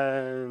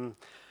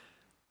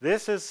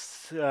 This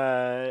is,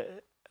 yeah,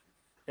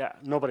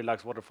 nobody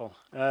likes waterfall.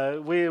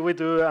 We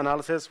do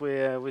analysis.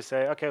 We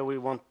say, okay, we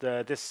want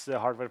this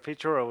hardware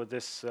feature or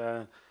this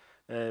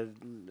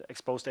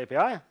exposed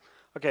API.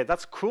 Okay,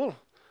 that's cool.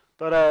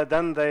 But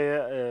then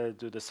they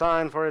do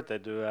design for it. They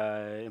do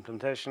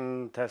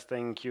implementation,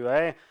 testing,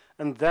 QA,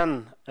 and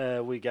then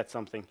we get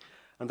something.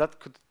 And that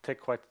could take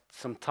quite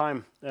some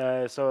time.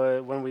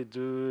 So when we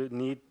do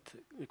need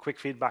quick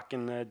feedback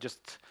and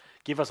just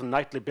give us a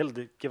nightly build,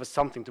 give us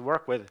something to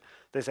work with,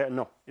 they say,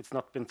 no, it's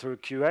not been through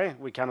QA.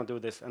 We cannot do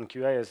this. And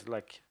QA is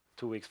like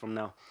 2 weeks from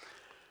now.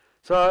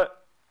 So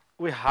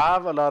we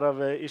have a lot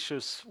of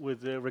issues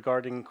with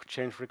regarding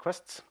change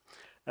requests.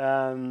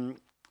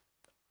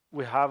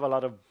 We have a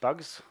lot of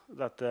bugs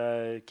that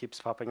keeps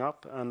popping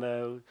up.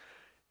 And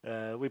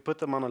we put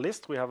them on a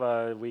list. We have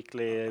a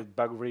weekly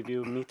bug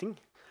review meeting.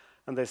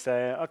 And they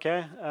say,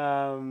 okay,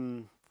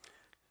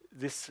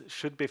 this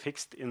should be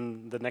fixed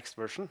in the next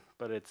version,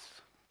 but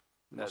it's...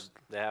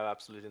 They have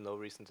absolutely no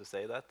reason to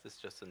say that. It's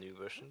just a new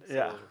version. So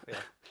yeah.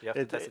 You have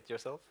to test it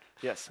yourself.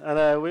 Yes,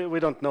 and we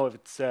don't know if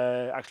it's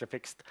actually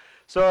fixed.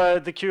 So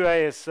the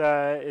QA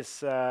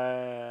is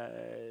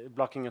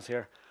blocking us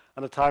here,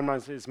 and the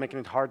timeline is making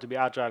it hard to be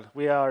agile.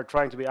 We are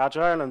trying to be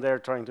agile, and they're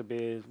trying to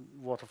be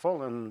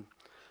waterfall, and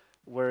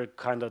we're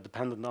kind of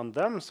dependent on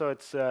them, so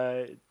it's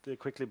it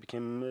quickly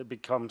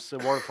becomes a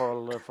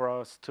waterfall for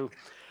us too.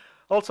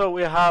 Also,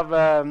 we have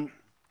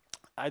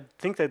I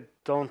think they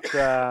don't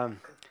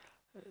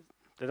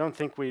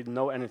think we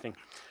know anything.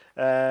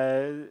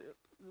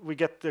 We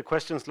get the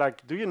questions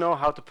like, "Do you know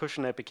how to push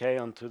an APK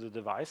onto the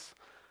device?"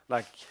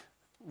 Like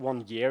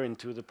 1 year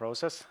into the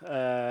process,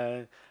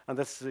 and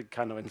that's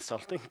kind of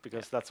insulting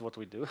because that's what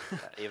we do.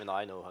 Even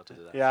I know how to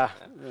do that. Yeah.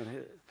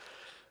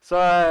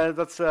 So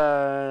that's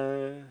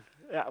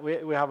yeah.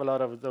 We have a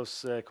lot of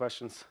those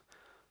questions.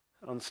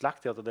 On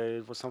Slack the other day,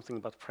 it was something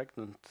about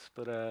pregnant,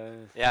 but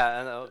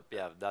yeah, and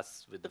yeah,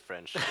 that's with the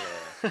French.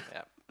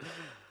 Yeah.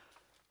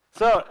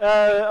 So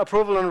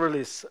approval and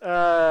release.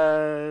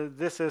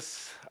 This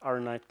is our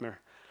nightmare.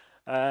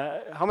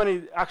 How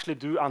many actually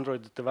do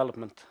Android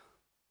development?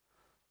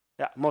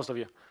 Yeah, most of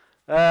you.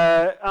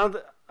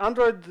 And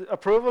Android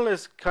approval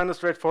is kind of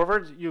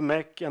straightforward. You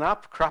make an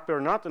app, crappy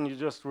or not, and you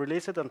just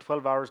release it, and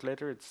 12 hours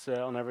later, it's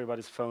on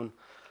everybody's phone,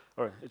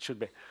 or it should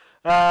be.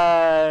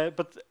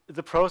 But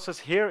the process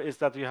here is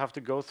that you have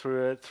to go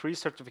through 3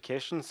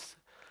 certifications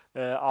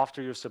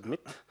after you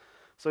submit.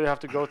 So you have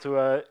to go to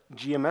a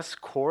GMS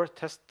core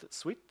test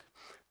suite,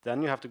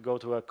 then you have to go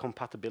to a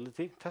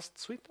compatibility test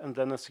suite, and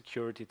then a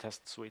security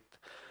test suite.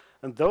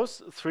 And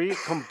those 3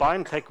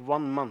 combined take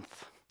 1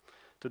 month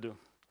to do.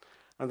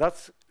 And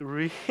that's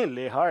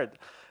really hard.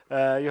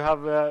 You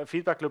have a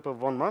feedback loop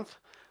of 1 month.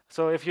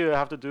 So if you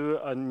have to do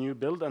a new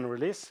build and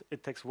release,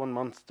 it takes 1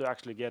 month to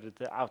actually get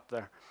it out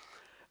there.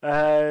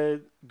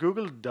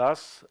 Google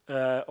does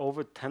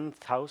over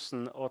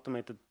 10,000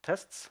 automated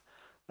tests.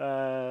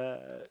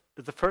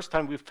 The first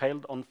time we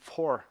failed on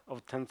 4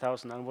 of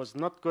 10,000 and was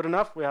not good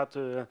enough. We had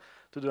to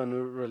do a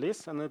new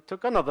release, and it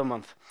took another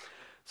month.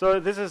 So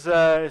this is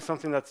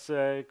something that's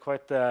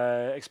quite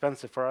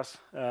expensive for us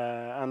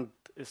and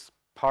is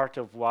part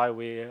of why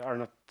we are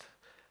not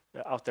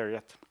out there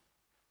yet.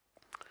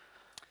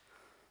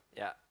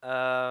 Yeah,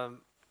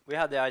 we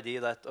had the idea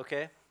that,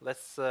 okay,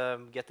 let's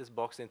get this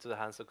box into the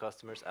hands of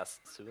customers as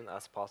soon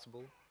as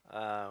possible.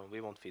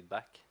 We want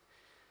feedback.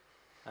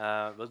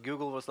 But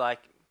Google was like,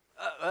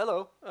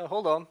 hello,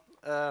 hold on.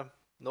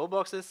 No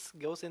boxes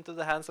goes into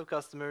the hands of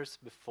customers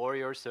before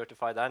your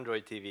certified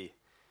Android TV.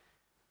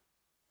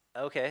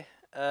 Okay,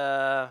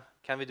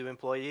 can we do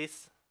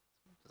employees?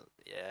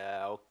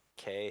 Yeah,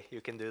 okay,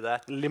 you can do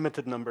that.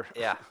 Limited number.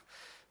 Yeah,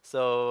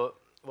 so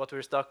what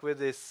we're stuck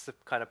with is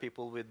kind of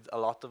people with a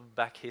lot of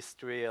back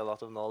history, a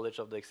lot of knowledge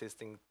of the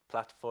existing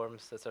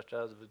platforms,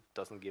 etc. It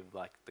doesn't give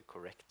like the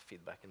correct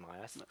feedback in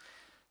my eyes. No.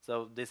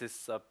 So this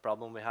is a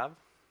problem we have.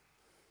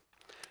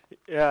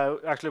 Yeah,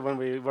 actually, when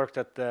we worked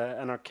at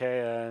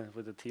NRK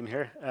with the team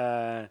here,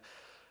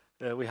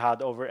 we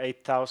had over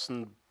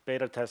 8,000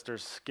 beta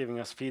testers giving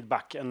us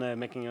feedback and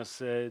making us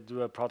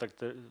do a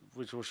product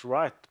which was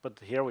right. But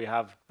here we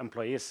have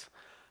employees,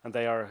 and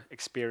they are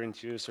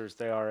experienced users.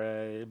 They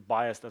are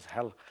biased as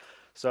hell.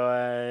 So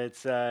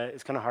it's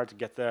kind of hard to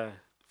get the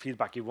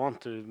feedback you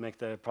want to make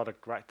the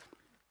product right.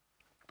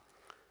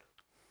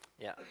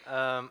 Yeah.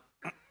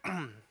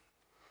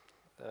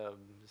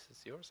 This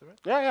is yours, right?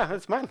 Yeah,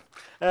 it's mine.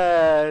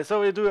 So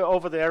we do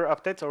over-the-air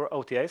updates or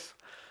OTAs.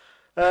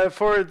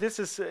 For this,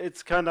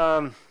 it's kind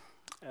of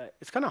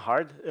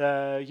hard.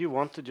 You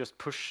want to just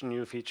push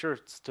new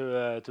features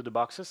to the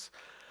boxes.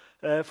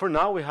 For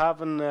now, we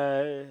have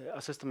a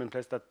system in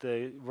place that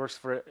works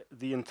for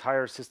the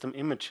entire system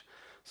image.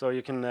 So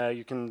you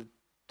can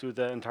do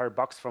the entire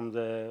box from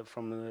the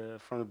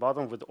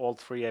bottom with all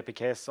 3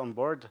 APKs on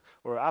board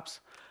or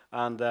apps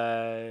and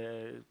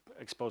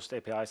exposed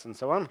APIs and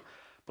so on.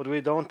 But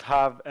we don't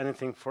have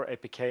anything for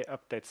APK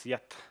updates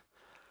yet.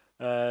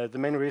 The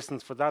main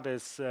reasons for that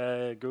is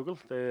Google.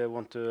 They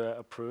want to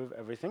approve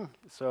everything.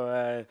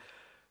 So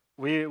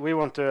we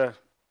want to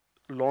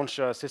launch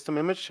a system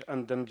image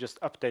and then just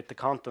update the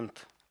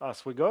content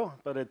as we go.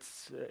 But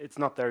it's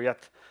not there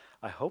yet.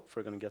 I hope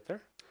we're going to get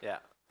there. Yeah.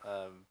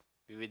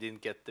 We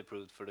didn't get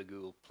approved for the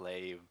Google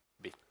Play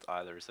bit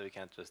either, so we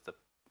can't just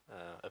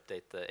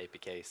update the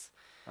APKs,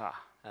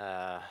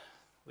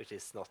 which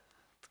is not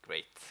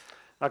great.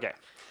 Okay,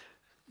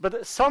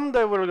 but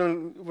someday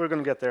we're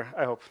gonna get there,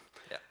 I hope.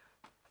 Yeah.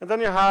 And then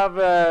you have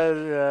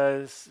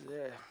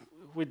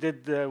we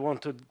did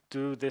want to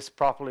do this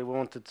properly. We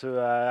wanted to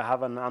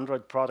have an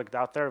Android product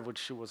out there,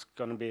 which was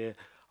going to be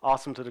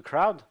awesome to the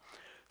crowd.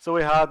 So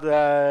we had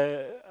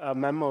a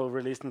memo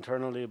released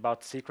internally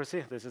about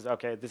secrecy. This is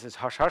okay. This is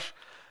hush hush.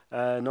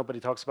 Nobody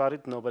talks about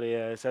it.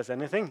 Nobody says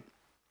anything.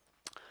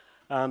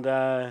 And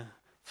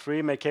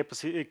 3 may keep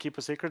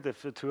a secret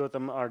if 2 of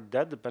them are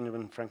dead.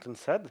 Benjamin Franklin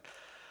said.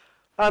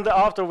 And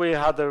after we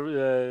had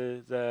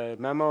the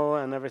memo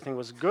and everything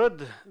was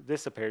good,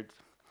 this appeared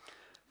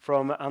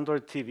from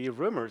Android TV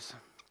rumors.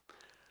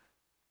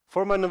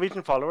 For my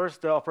Norwegian followers,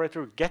 the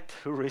operator Get,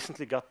 who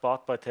recently got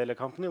bought by Telia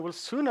Company, will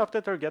soon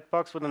update their Get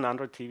box with an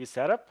Android TV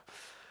setup.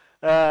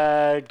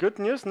 Good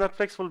news,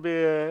 Netflix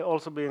will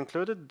also be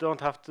included. Don't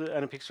have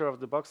any picture of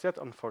the box yet,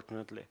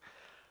 unfortunately.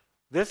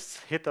 This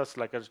hit us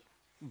like a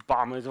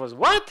bomb. It was,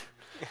 what?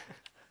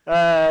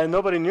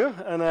 Nobody knew,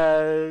 and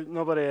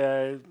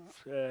nobody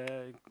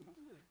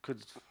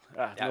could...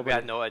 yeah, we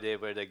had no idea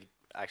where they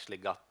actually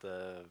got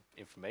the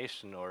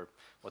information or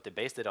what they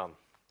based it on,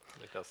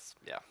 because,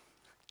 yeah.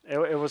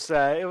 It was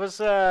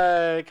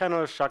kind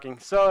of shocking.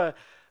 So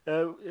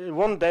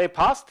one day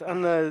passed,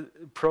 and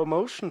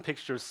promotion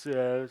pictures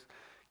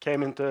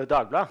came into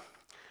Dagbladet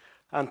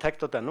and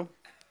tech.no.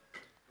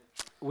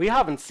 We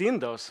haven't seen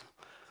those.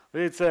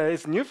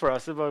 It's new for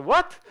us. But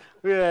what?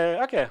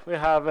 Okay, we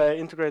have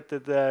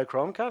integrated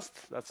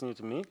Chromecast. That's new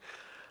to me.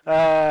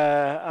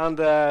 And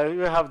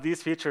we have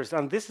these features,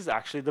 and this is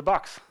actually the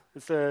box.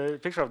 It's a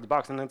picture of the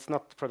box, and it's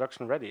not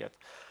production ready yet.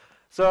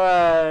 So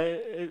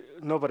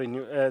nobody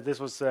knew. This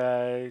was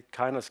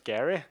kind of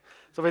scary.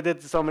 So we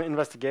did some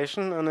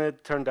investigation, and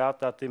it turned out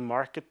that the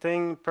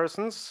marketing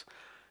persons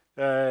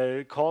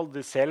called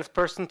the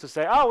salesperson to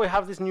say, "Oh, we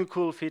have this new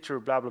cool feature,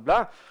 blah blah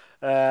blah,"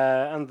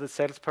 and the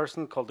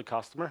salesperson called the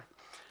customer,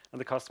 and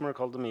the customer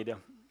called the media.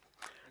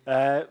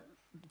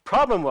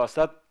 Problem was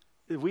that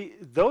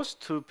those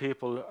 2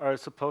 people are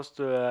supposed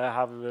to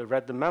have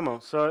read the memo.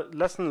 So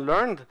lesson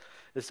learned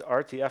is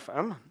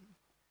RTFM.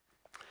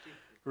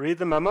 Read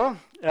the memo.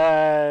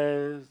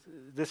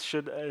 This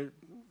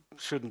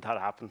shouldn't have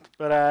happened.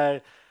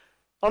 But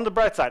on the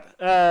bright side,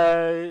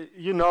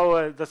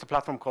 there's a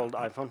platform called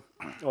iPhone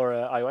or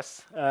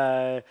iOS.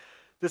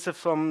 This is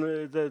from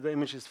the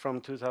image is from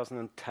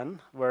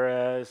 2010,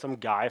 where some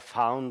guy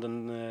found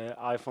an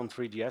iPhone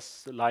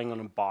 3GS lying on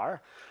a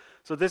bar.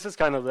 So this is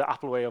kind of the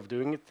Apple way of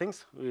doing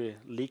things. We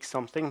leak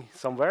something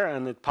somewhere,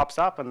 and it pops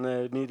up, and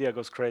the media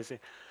goes crazy.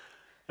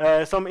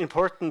 Some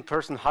important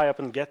person high up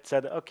in Get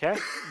said, "Okay,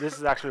 this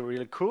is actually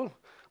really cool.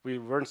 We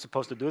weren't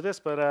supposed to do this,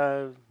 but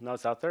now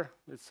it's out there.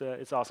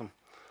 It's awesome."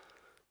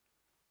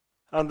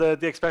 And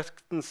the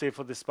expectancy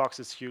for this box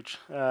is huge.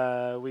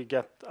 We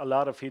get a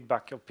lot of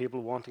feedback of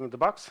people wanting the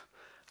box,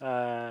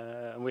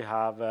 We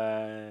have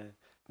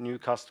new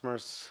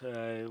customers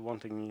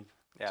wanting.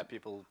 Yeah,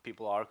 people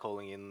are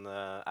calling in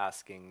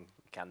asking,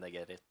 can they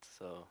get it?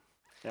 So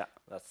Yeah,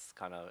 that's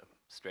kind of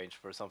strange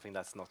for something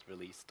that's not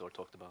released or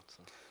talked about.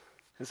 So.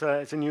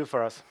 it's a new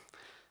for us.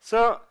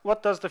 So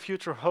what does the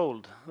future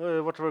hold?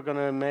 What we're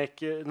gonna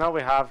make? Now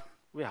we have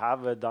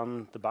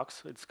done the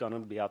box. It's gonna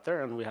be out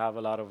there, and we have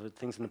a lot of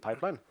things in the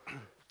pipeline.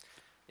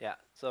 Yeah,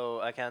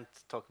 so I can't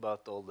talk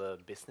about all the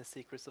business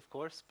secrets, of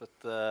course,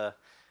 but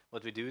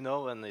what we do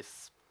know, and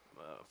is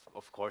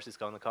of course is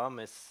going to come,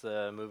 is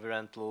movie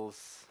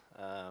rentals,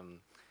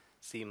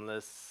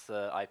 seamless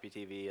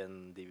IPTV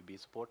and DVB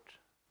support.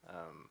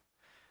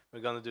 We're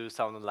going to do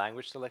sound and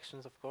language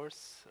selections, of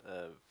course,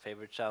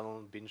 favorite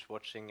channel, binge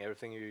watching,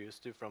 everything you're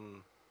used to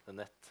from the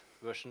net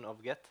version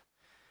of Get.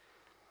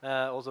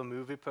 Also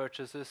movie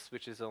purchases,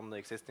 which is on the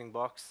existing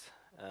box.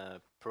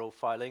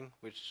 Profiling,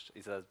 which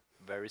is a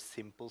very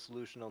simple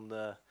solution on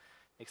the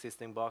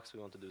existing box. We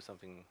want to do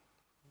something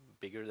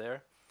bigger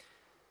there.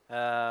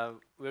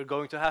 We're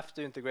going to have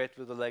to integrate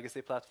with the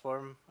legacy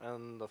platform,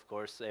 and of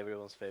course,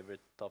 everyone's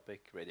favorite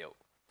topic, radio.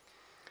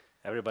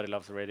 Everybody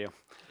loves the radio.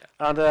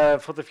 Yeah.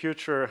 And for the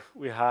future,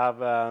 we have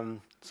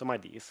some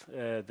ideas.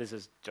 This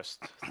is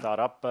just thought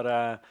up,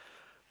 but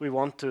we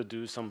want to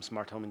do some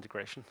smart home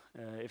integration,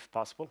 if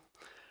possible.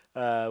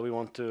 We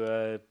want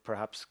to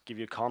perhaps give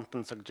you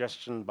content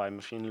suggestion by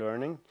machine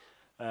learning.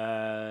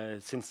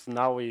 Since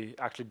now we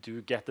actually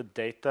do get the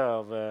data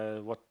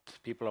of what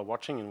people are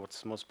watching and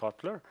what's most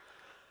popular.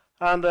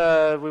 And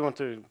we want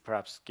to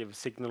perhaps give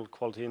signal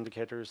quality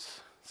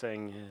indicators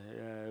saying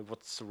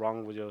what's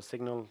wrong with your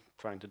signal,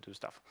 trying to do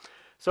stuff.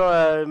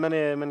 So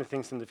many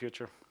things in the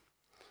future.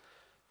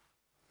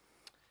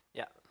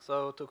 Yeah,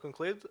 so to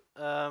conclude,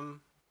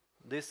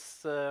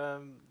 this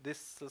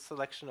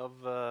selection of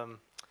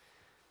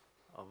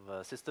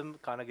system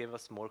kind of gave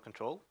us more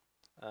control.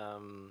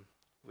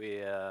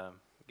 We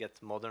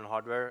get modern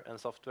hardware and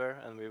software,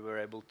 and we were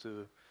able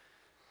to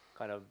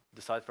kind of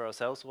decide for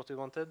ourselves what we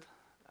wanted.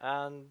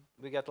 And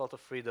we get a lot of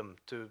freedom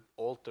to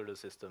alter the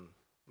system,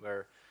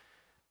 where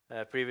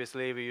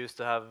previously we used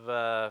to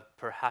have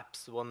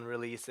perhaps one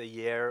release a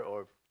year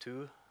or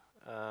two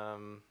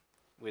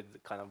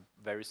with kind of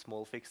very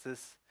small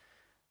fixes.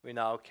 We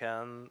now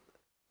can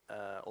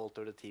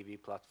alter the TV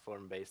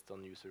platform based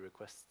on user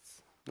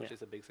requests, which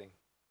is a big thing.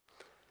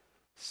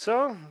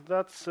 So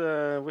that's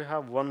we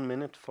have 1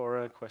 minute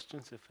for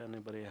questions if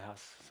anybody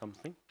has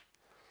something.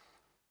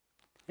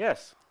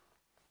 Yes.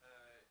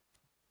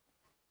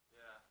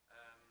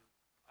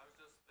 I was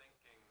just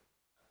thinking,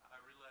 I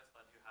realized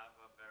that you have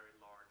a very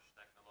large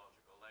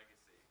technological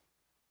legacy,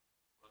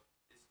 but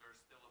is there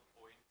still a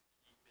point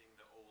keeping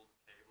the old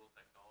cable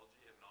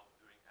technology and not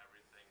doing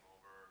everything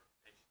over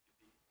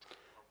HTTP?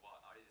 Or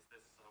what, is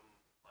this some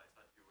place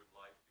that you would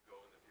like to go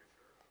in the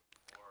future?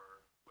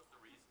 Or what's the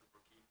reason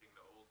for keeping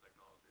the old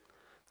technology?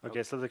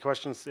 Okay, so the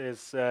question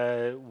is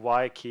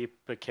why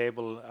keep a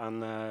cable and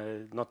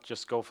not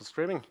just go for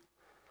streaming?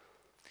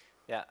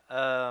 Yeah,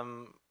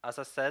 as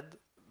I said,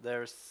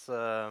 there's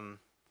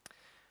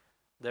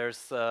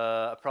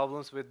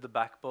problems with the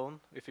backbone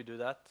if you do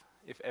that.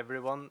 If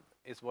everyone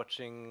is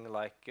watching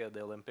like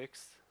the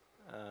Olympics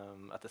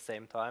at the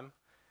same time,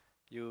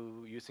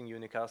 you using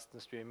unicast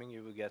and streaming,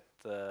 you will get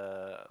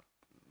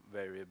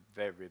very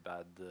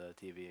bad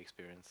TV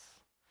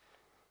experience.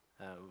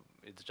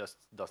 It just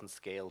doesn't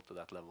scale to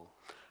that level.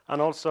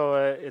 And also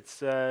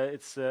it's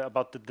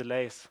about the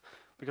delays.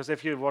 Because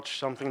if you watch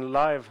something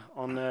live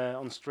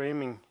on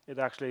streaming, it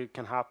actually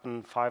can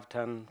happen 5,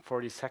 10,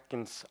 40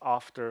 seconds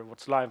after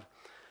what's live.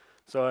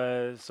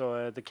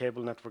 So the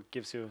cable network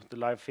gives you the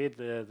live feed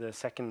the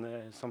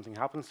second something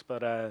happens.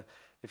 But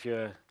if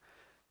you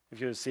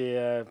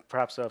see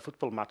perhaps a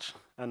football match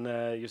and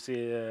you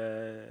see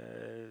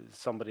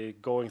somebody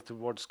going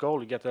towards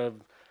goal, you get a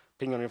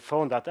ping on your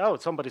phone that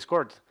somebody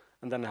scored,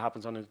 and then it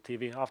happens on the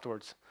TV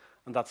afterwards,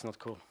 and that's not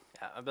cool.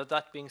 Yeah, but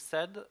that being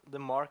said, the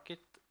market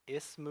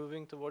is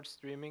moving towards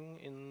streaming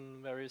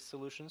in various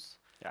solutions.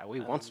 Yeah, we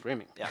want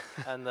streaming. Yeah,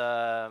 and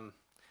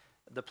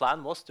the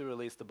plan was to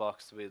release the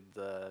box with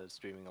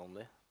streaming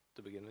only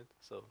to begin with.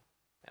 So,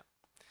 yeah.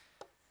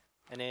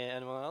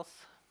 Anyone else?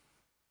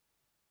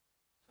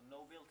 So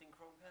no built-in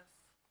Chromecast?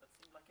 That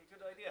seemed like a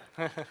good idea.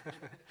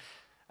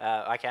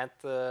 I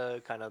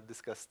can't kind of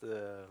discuss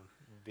the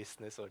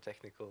business or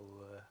technical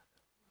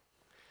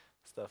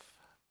stuff.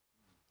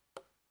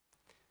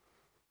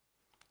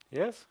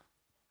 Yes?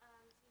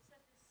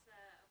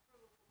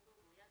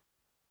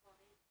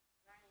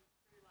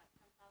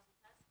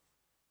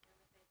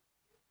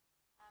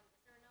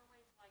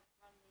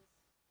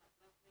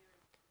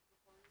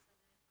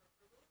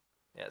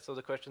 Yeah, so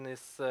the question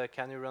is,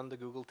 can you run the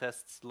Google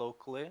tests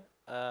locally?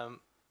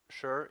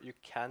 Sure, you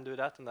can do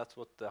that, and that's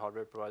what the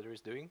hardware provider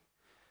is doing.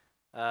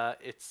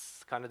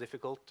 It's kind of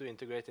difficult to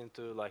integrate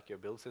into like your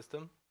build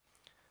system.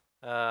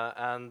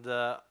 And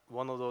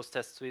one of those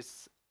test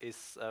suites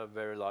is a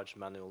very large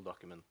manual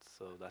document,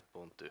 so that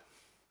won't do.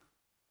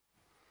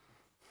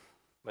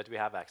 But we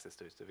have access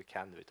to it, so we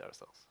can do it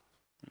ourselves.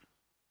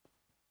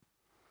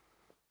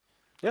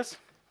 Yes,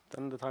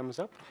 then the time is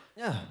up.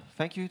 Yeah,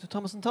 thank you to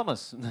Thomas and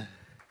Thomas.